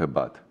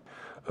ჯგუფებად,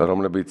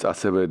 რომლებიც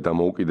ასევე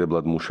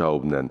დამოუკიდებლად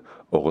მუშაობდნენ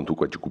ოღონდ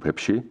უკვე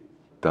ჯგუფებში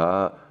და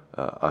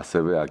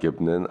ასევე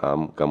აგებდნენ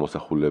ამ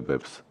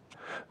გამოსახულებებს.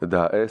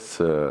 და ეს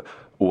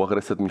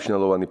უაღრესად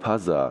მნიშვნელოვანი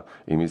ფაზაა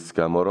იმის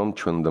გამო, რომ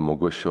ჩვენ უნდა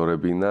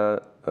მოგვეშორებინა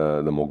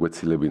და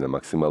მოგვეცილებინა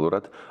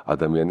მაქსიმალურად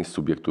ადამიანის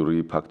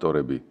სუბიექტური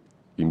ფაქტორები,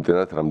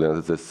 იმდენად,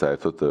 რამდენადაც ეს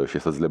საერთოდ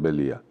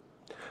შესაძლებელია.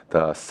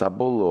 და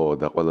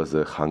საბოლოო და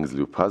ყველაზე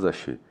ხანგრძლივ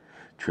ფაზაში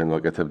ჩვენ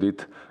ვაკეთებდით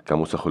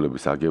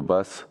გამოსახულების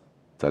აგებას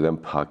ძალიან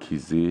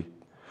ფაქიზი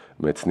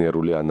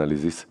მეცნიერული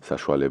ანალიზის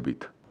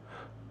საშუალებით.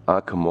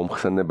 აქ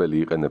მომხსენებელი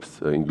იყენებს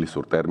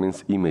ინგლისურ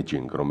ტერმინს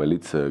imaging,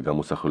 რომელიც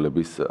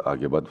გამოსახულების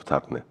აგებად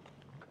ვთარგმნე.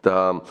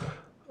 და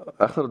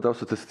ახლა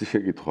დავსვათ ესეთი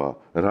შეკითხვა,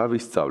 რა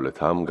ვისწავლეთ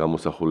ამ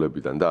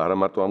გამოსახულებიდან და არა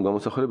მარტო ამ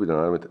გამოსახულებიდან,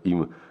 არამედ იმ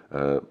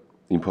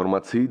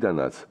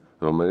ინფორმაციიდანაც,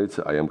 რომელიც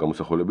აი ამ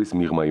გამოსახულების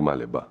მიღმა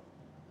იმალება.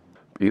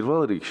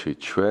 პირველ რიგში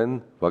ჩვენ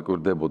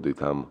ვაკვირდებოდით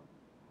ამ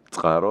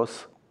წყაროს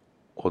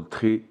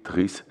 4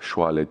 დღის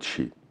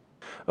შუალედში.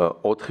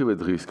 4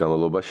 დღის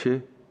განმავლობაში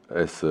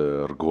ეს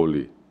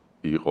რგოლი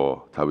იყო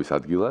თავის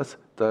ადგილას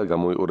და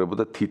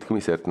გამოიყურებოდა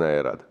თითქმის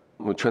ერთნაირად.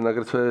 ჩვენ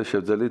აგრეთვე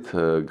შევძელით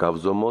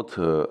გავზომოთ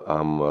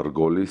ამ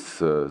რგოლის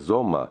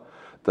ზომა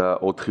და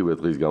 4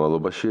 დღის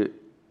განმავლობაში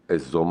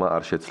ეს ზომა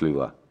არ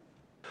შეცვლილა.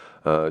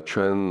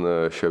 ჩვენ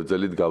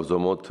შევძელით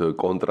გავზომოთ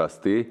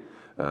კონტრასტი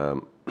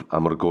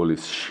ამ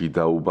რგოლის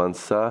შიდა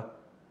უბანსა,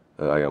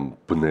 აი ამ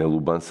ბნელ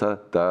უბანსა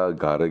და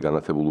გარე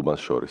განათებულ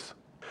უბანს შორის.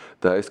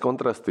 და ეს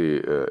კონტრასტი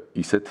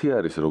ისეთი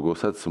არის,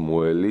 როგორსაც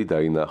მოელი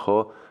დაინახო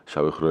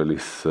შავი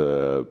ხვრელის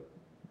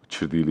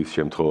ჩრდილის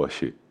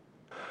შემთხვევაში.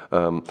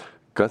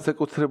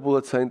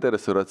 განსაკუთრებულად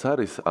საინტერესო რაც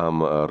არის ამ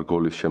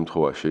რგოლის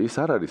შემთხვევაში, ის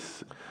არ არის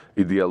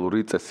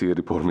იდეალური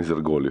წესიერი ფორმის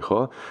რგოლი,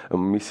 ხო?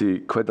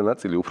 მისი ქვედა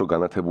ნაწილი უფრო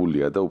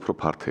განათებულია და უფრო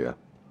ფართეა.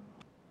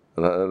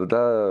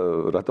 და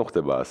რატომ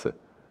ხდება ასე?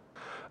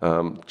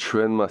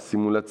 ჩვენმა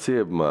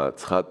სიმულაციებმა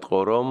ცხადყო,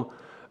 რომ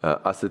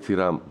ასეთი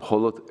რამ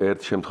მხოლოდ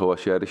ერთ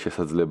შემთხვევაში არის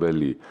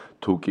შესაძლებელი,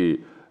 თუ კი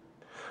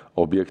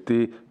ობიექტი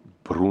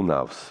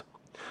ბრუნავს.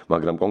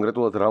 მაგრამ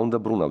კონკრეტულად რა უნდა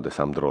ბრუნავდეს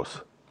ამ დროს?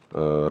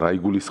 რა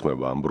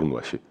იგულისხმება ამ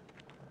ბრუნვაში?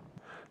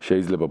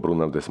 შეიძლება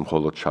ბრუნავდეს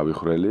მხოლოდ შავი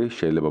ხვრელი,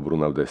 შეიძლება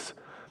ბრუნავდეს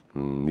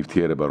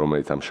ნივთიერება,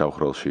 რომელიც ამ შავ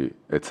ხვრელში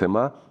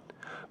ეცემა,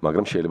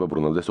 მაგრამ შეიძლება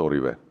ბრუნავდეს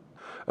ორივე.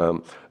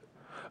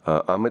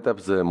 ამ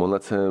ეტაპზე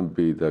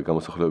მონაცემები და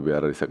გამოსახულებები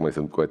არ არის საკმაოდ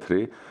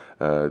მკვეთრი,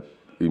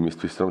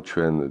 იმისთვის რომ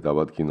ჩვენ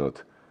დავადგინოთ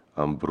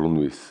ამ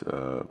ბრუნვის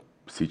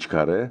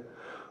სიჩქარე,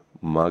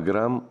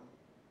 მაგრამ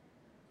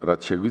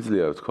რაც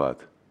შეგვიძლია ვთქვათ,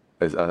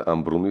 ეს ამ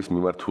ბრუნვის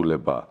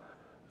მიმართულება.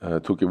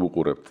 თუ კი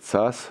ვუყურებთ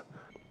ცას,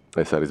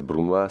 ეს არის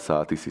ბრუნვა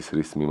საათის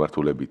ისრის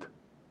მიმართულებით.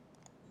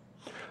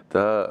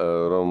 და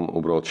რომ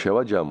უბრალოდ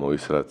შევაჯამო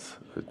ის, რაც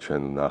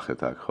ჩვენ ნახეთ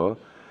აქ, ხო?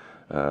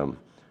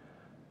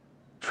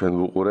 ჩვენ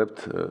ვუყურებთ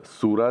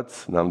სურათს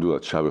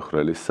ნამდვილად შავი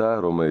ხვრელისა,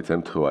 რომელიც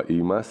ემთხვევა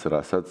იმას,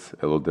 რასაც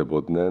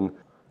ელოდებოდნენ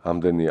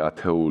ამდენი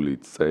ათეული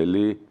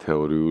წელი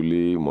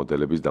თეორიული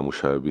მოდელების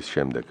დამუშავების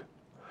შემდეგ.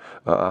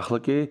 ახლა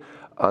კი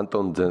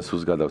ანტონ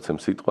ძენსუს გადავცემ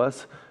სიტყვას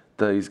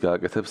და ის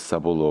გააკეთებს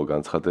საბოლოო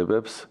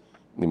განცხადებებს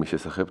იმის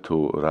შესახებ, თუ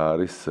რა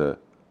არის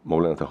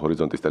მოვლენათა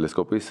ჰორიზონტის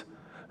ტელესკოპის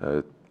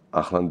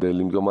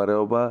ახლანდელი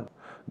მდგომარეობა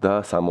და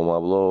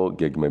სამომავლო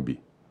გეგმები.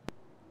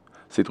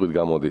 სიტყვით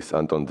გამოდის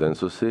ანტონ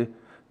ძენსუსი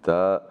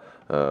და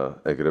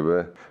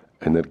ეგრევე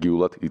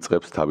ენერგიულად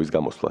იწყებს თავის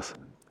გამოსვლას.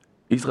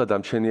 ის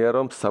გადამჩენია,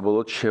 რომ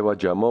საბოლოოდ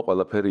შევაჯამო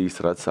ყველაფერი ის,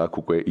 რაც აქ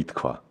უკვე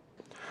ითქვა.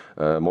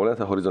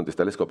 მოვლენათა ჰორიზონტის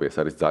ტელესკოპი ეს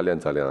არის ძალიან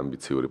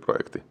ამბიციური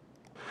პროექტი.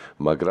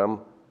 მაგრამ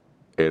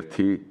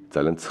ერთი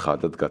ძალიან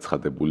ცხადად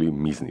გაცხადებული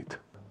მიზნით.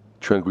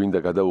 ჩვენ გვინდა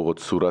გადავუღოთ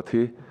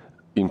სურათი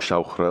იმ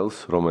შავ ხვრელს,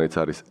 რომელიც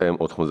არის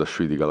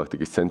M87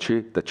 galaktikis ცენტრში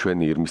და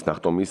ჩვენი ირმის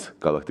ნახტომის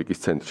galaktikis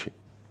ცენტრში.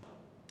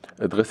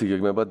 დღეს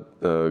იგეგმება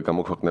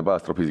გამოქვეყნება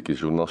ასტროფიზიკის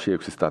ჟურნალში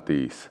 6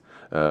 სტატიის.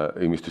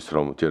 იმისთვის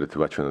რომ ჯერეთ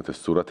ვაჩვენოთ ეს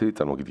სურათი,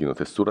 წარმოგიდგინოთ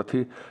ეს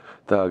სურათი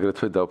და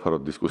აგრეთვე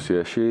დავფაროთ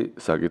დისკუსიაში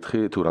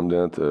საკითხი, თუ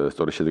რამდენად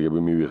სწორი შედეგები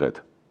მივიღეთ.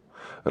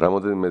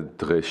 რამოდენიმე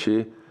დღეში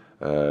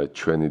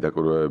ჩვენი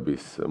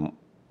დაკვირვებების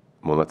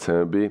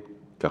მონაცემები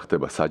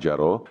გახდება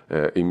საჯარო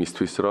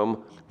იმისთვის, რომ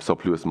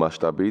მსოფლიოს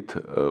მასშტაბით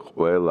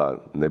ყველა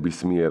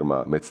ნებისმიერმა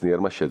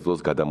მეცნიერმა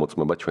შეძლოს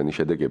გადამოწმება ჩვენი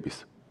შედეგების.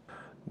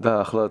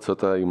 და ახლა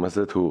ცოტა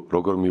იმაზე თუ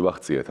როგორ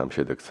მივახციეთ ამ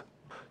შედეგს.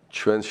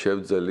 ჩვენ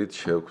შევძელით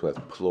შევქმნათ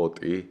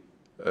ფლოტი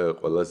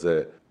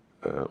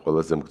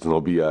ყველაზე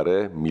მგრძნობიარე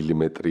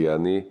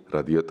მილიმეტრიანი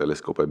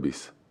რადიოტელესკოპების.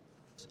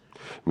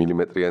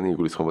 მილიმეტრიანი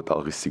იგულისხმება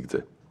ტალღის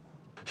სიგრძე.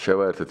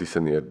 შევაერთეთ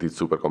ისინი ერთ დიდ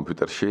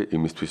სუპერკომპიუტერში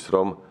იმისთვის,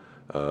 რომ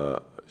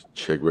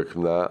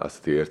შეგვექმნა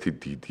ასეთი ერთი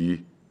დიდი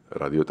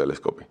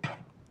რადიოტელესკოპი.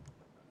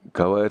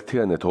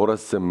 გავაერთიანეთ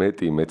 200-ზე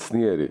მეტი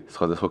მეცნიერი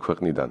სხვადასხვა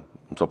ქვეყნიდან,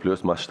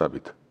 მსოფლიოს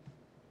მასშტაბით.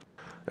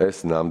 ეს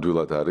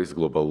ნამდვილად არის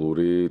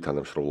გლობალური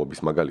თანამშრომლობის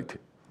მაგალითი.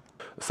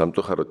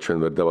 სამწუხაროდ ჩვენ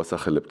ვერ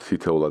დავასახელებთ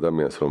თითოეულ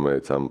ადამიანს,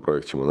 რომელიც ამ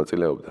პროექტში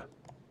მონაწილეობდა.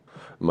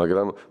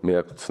 მაგრამ მე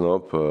აქ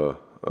ვცნობ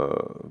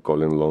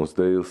კოლინ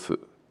ლონსდეილს,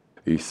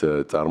 ის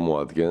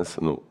წარმოადგენს,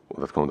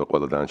 რა თქმა უნდა,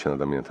 ყველა დანარჩენ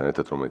ადამიანთან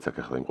ერთად, რომელიც აქ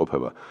ახლა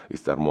იმყოფება,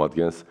 ის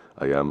წარმოადგენს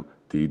აი ამ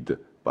დიდ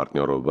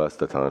პარტნიორობას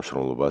და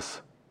თანამშრომლობას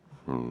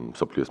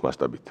მსოფლიოს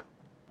მასშტაბით.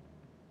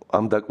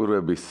 ამ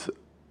დაკვირვების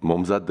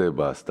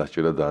მომზადებას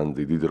დასჭირდა ძალიან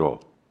დიდი დრო.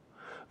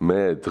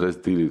 მე დღეს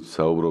დილით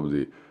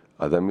საუბრობდი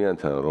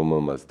ადამიანთან,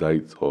 რომელმაც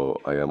დაიწყო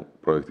აი ამ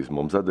პროექტის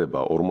მომზადება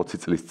 40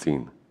 წლის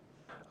წინ.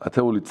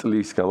 10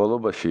 წლის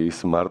განმავლობაში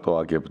ის მარტო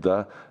აგებდა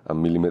ამ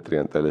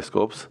მილიმეტრიან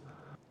ტელესკოპს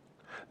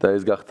და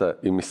ეს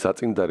გახდა იმის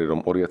საწინდარი, რომ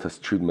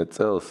 2017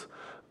 წელს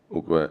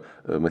უკვე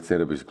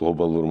მეცნიერების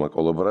გლობალურმა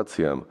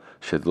კოლაბორაციამ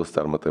შეძლოს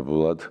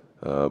წარმატებულად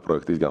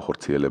პროექტის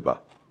განხორციელება.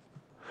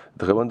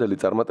 დღევანდელი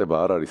წარმატება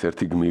არ არის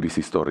ერთი გმირის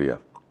ისტორია.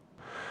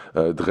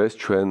 დღეს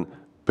ჩვენ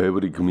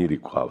ბევრი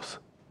გმირი გვყავს.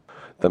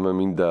 და მე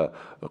მინდა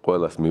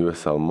ყველას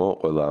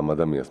მივესალმო, ყველა ამ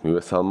ადამიანს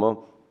მივესალმო,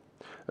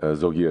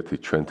 ზოგიერთი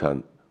ჩვენთან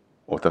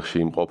ოთახში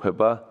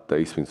იმყოფება და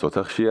ის, ვინც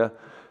ოთახშია,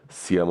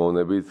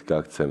 სიამოვნებით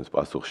გაგცემს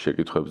პასუხს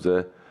შეკითხვებზე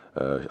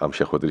ამ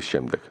შეხვედრის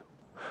შემდეგ.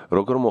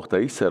 როგორ მოხდა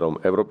ისე, რომ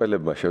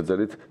ევროპელებმა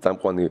შევძელით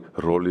წამყვანი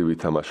როლი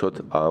ვითამაშოთ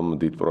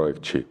ამ დიდ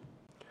პროექტში.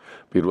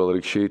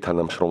 პირველ რიგში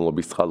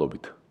თანამშრომლობის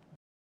წყალობით.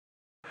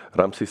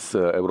 რამსის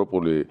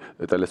ევროპული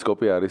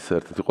ტელესკოპი არის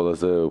ერთ-ერთი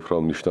ყველაზე უფრო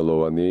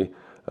მნიშვნელოვანი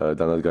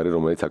დანადგარი,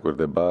 რომელიც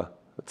აკვირდება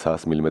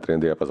 100 მილიმეტრიან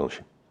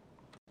დიაპაზონში.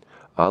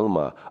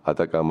 ალმა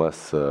ატაკამას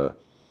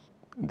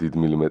დიდ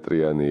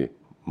მილიმეტრიანი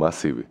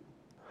მასივი,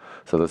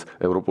 სადაც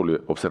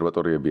ევროპული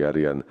ობსერვატორიები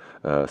არიან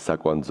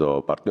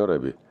საკვანძო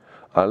პარტნიორები,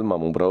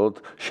 ალმამ უბრალოდ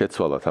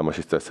შეცვალა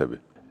თამაშის წესები.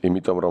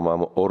 იმიტომ რომ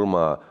ამ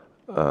ორმა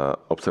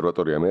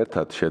ობსერვატორიამ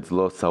ერთად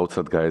შეძლო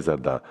საოცრად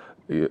გაეზარდა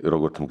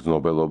როგორც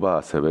მგრძნობელობა,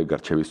 ასევე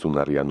გარჩევის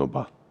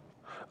უნარიანობა.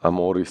 ამ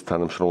ორის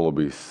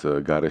თანამშრომლობის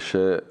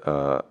გარეშე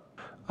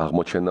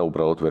აღმოჩენა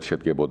უბრალოდ ვერ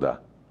შედგებოდა.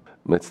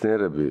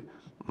 მეცნიერები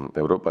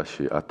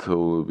ევროპაში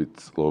 10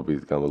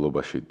 წლების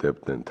განმავლობაში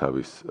დებდნენ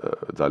თავის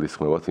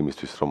ძალისხმევას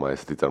იმისთვის, რომ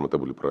ესეთი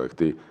წარმატებული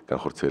პროექტი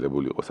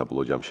განხორციელებული იყოს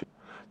საბოლოო ჯამში.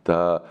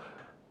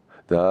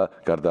 და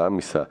გარდა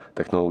ამისა,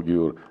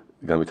 ტექნოლოგიურ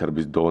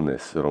განვითარების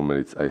დონეს,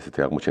 რომელიც აი ესეთი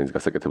აღმოჩენის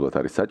გასაკეთებლად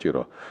არის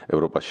საჭირო,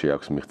 ევროპაში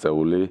აქვს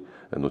მიღწეული,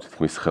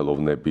 თითქმის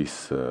ხელოვნების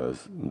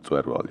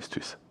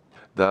მწვერვალისთვის.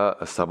 და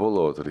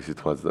საბოლოოდ, რისი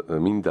თქმაც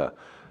მინდა,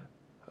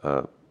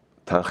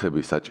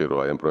 თანხები საჭირო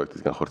აი ამ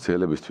პროექტის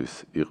განხორციელებისთვის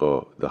იყო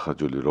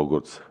დახარჯული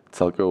როგორც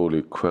ცალკეული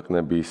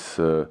ქვეყნების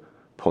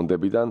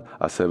ფონდებიდან,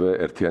 ასევე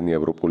ერთიანი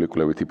ევროპული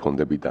კვლევითი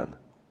ფონდებიდან.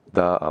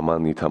 და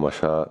ამან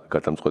ითამაშა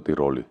გადამწყვეტი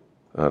როლი,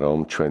 რომ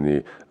ჩვენი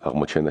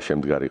აღმოჩენა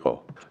შემდგარიყო.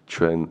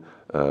 ჩვენ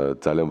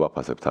ძალიან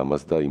ვაფასებთ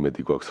ამას და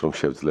იმედი გვაქვს, რომ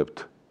შევძლებთ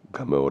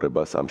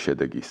გამეორებას ამ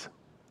შედეგის.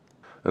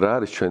 რა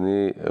არის ჩვენი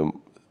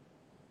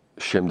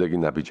შემდეგი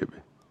ნაბიჯები?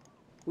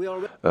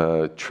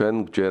 ჩვენ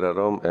გვჯერა,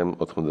 რომ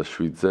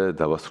M87-ზე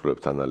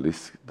დავასრულებთ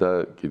ანალიზს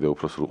და კიდევ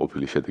უფრო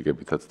სრულყოფილი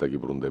შედეგებითაც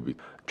დაგიბრუნდებით.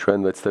 ჩვენ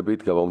ვეცდებით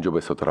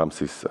გავაუმჯობესოთ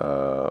რამსის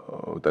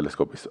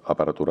ტელესკოპის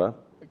აპარატურა,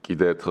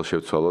 კიდევ ერთხელ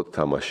შევცვალოთ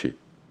თამაში.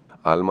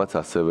 ალმაც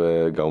ასევე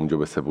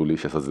გაუმჯობესებული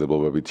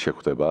შესაძლებლობებით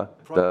შეხვდება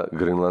და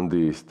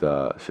გრენლანდიის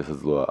და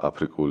შესაძლოა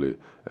აფრიკული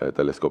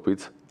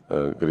ტელესკოპიც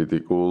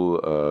კრიტიკულ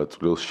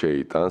წვლილს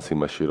შეიტანს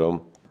იმაში, რომ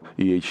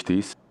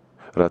EHT-ს,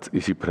 რაც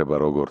იშიფრება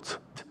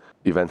როგორც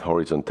Event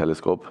Horizon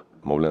Telescope,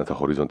 მოვლენათა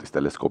ჰორიზონტის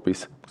ტელესკოპის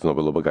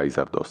გრძნობელობა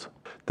გაიზარდოს.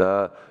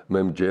 და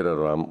მე მჯერა,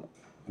 რომ ამ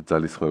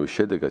ძალისხმევის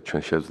შედეგად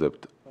ჩვენ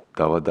შევძლებთ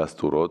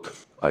დავადასტუროთ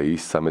აი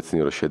ის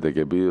სამეცნიერო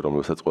შედეგები,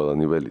 რომელსაც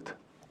ყველანი ველით.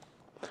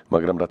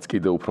 მაგრამ რაც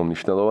კიდევ უფრო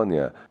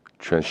მნიშვნელოვანია,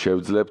 ჩვენ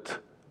შევძლებთ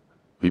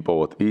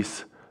ვიპოვოთ ის,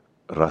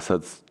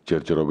 რასაც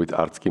ჯერჯერობით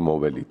არც კი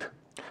მოველით.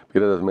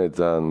 პირადად მე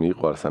ძალიან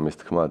მიყვარს ამის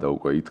თქმა და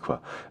უკვე ითქვა,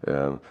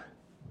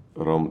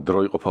 რომ დრო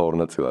იყოფა ორ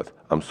ნაწილად,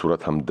 ამ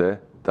სურათამდე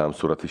და ამ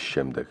სურათის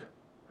შემდეგ.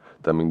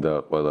 და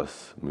მინდა ყველას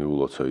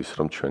მიულოცო ის,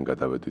 რომ ჩვენ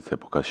გადავედით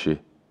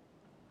ეპოქაში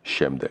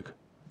შემდეგ.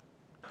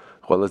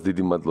 ყველას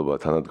დიდი მადლობა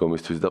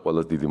თანადგომისთვის და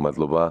ყველას დიდი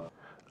მადლობა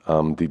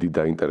ამ დიდი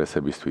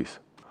დაინტერესებისთვის.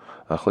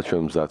 ახლა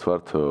ჩვენ მზად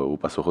ვართ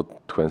უპასუხოთ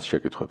თქვენს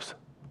შეკითხვებს.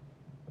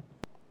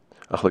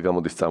 ახლა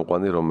გამოდის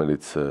წამყვანი,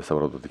 რომელიც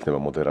სავარაუდოდ იქნება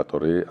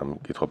მოდერატორი ამ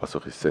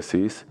კითხვა-პასუხის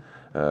სესიის.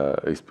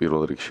 ის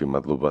პირველ რიგში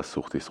მადლობას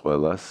უხდის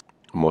ყველას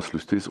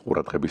მოსვლისთვის,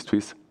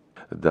 ყურადღებისთვის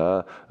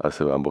და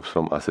ასევე ამბობს,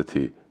 რომ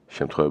ასეთი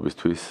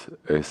შემთხვევებისთვის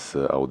ეს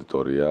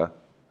აუდიტორია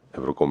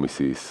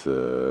ევროკომისიის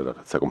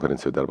რაღაც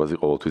საკონფერენციო დარბაზი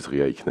ყოველთვის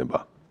ღია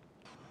იქნება.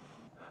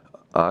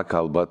 აქ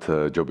ალბათ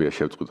ჯობია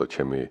შევწყვიტოთ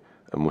ჩემი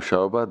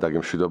მუშაობა,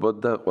 დაგემშვიდობოთ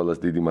და ყველას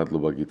დიდი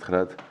მადლობა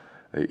გითხრათ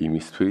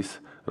იმისთვის,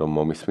 რომ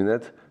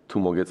მომისმინეთ, თუ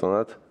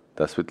მოგეწონათ,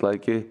 დასვით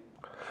ლაიკი,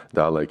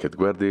 დაალაიქეთ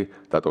გვერდი,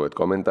 დატოვეთ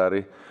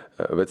კომენტარი,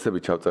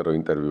 ვეცდებით ჩავწერო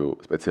ინტერვიუ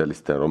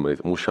სპეციალისტთან, რომელიც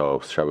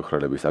მუშაობს შავი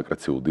ხვრელების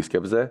აკრეციულ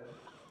დისკებზე,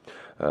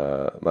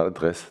 მაგრამ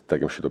დღეს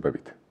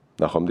დაგემშვიდობებით.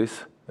 ნახვამდის,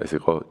 ეს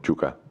იყო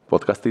ჯუკა.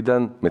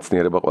 პოდკასტიდან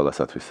მეცნიერება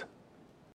ყველასათვის.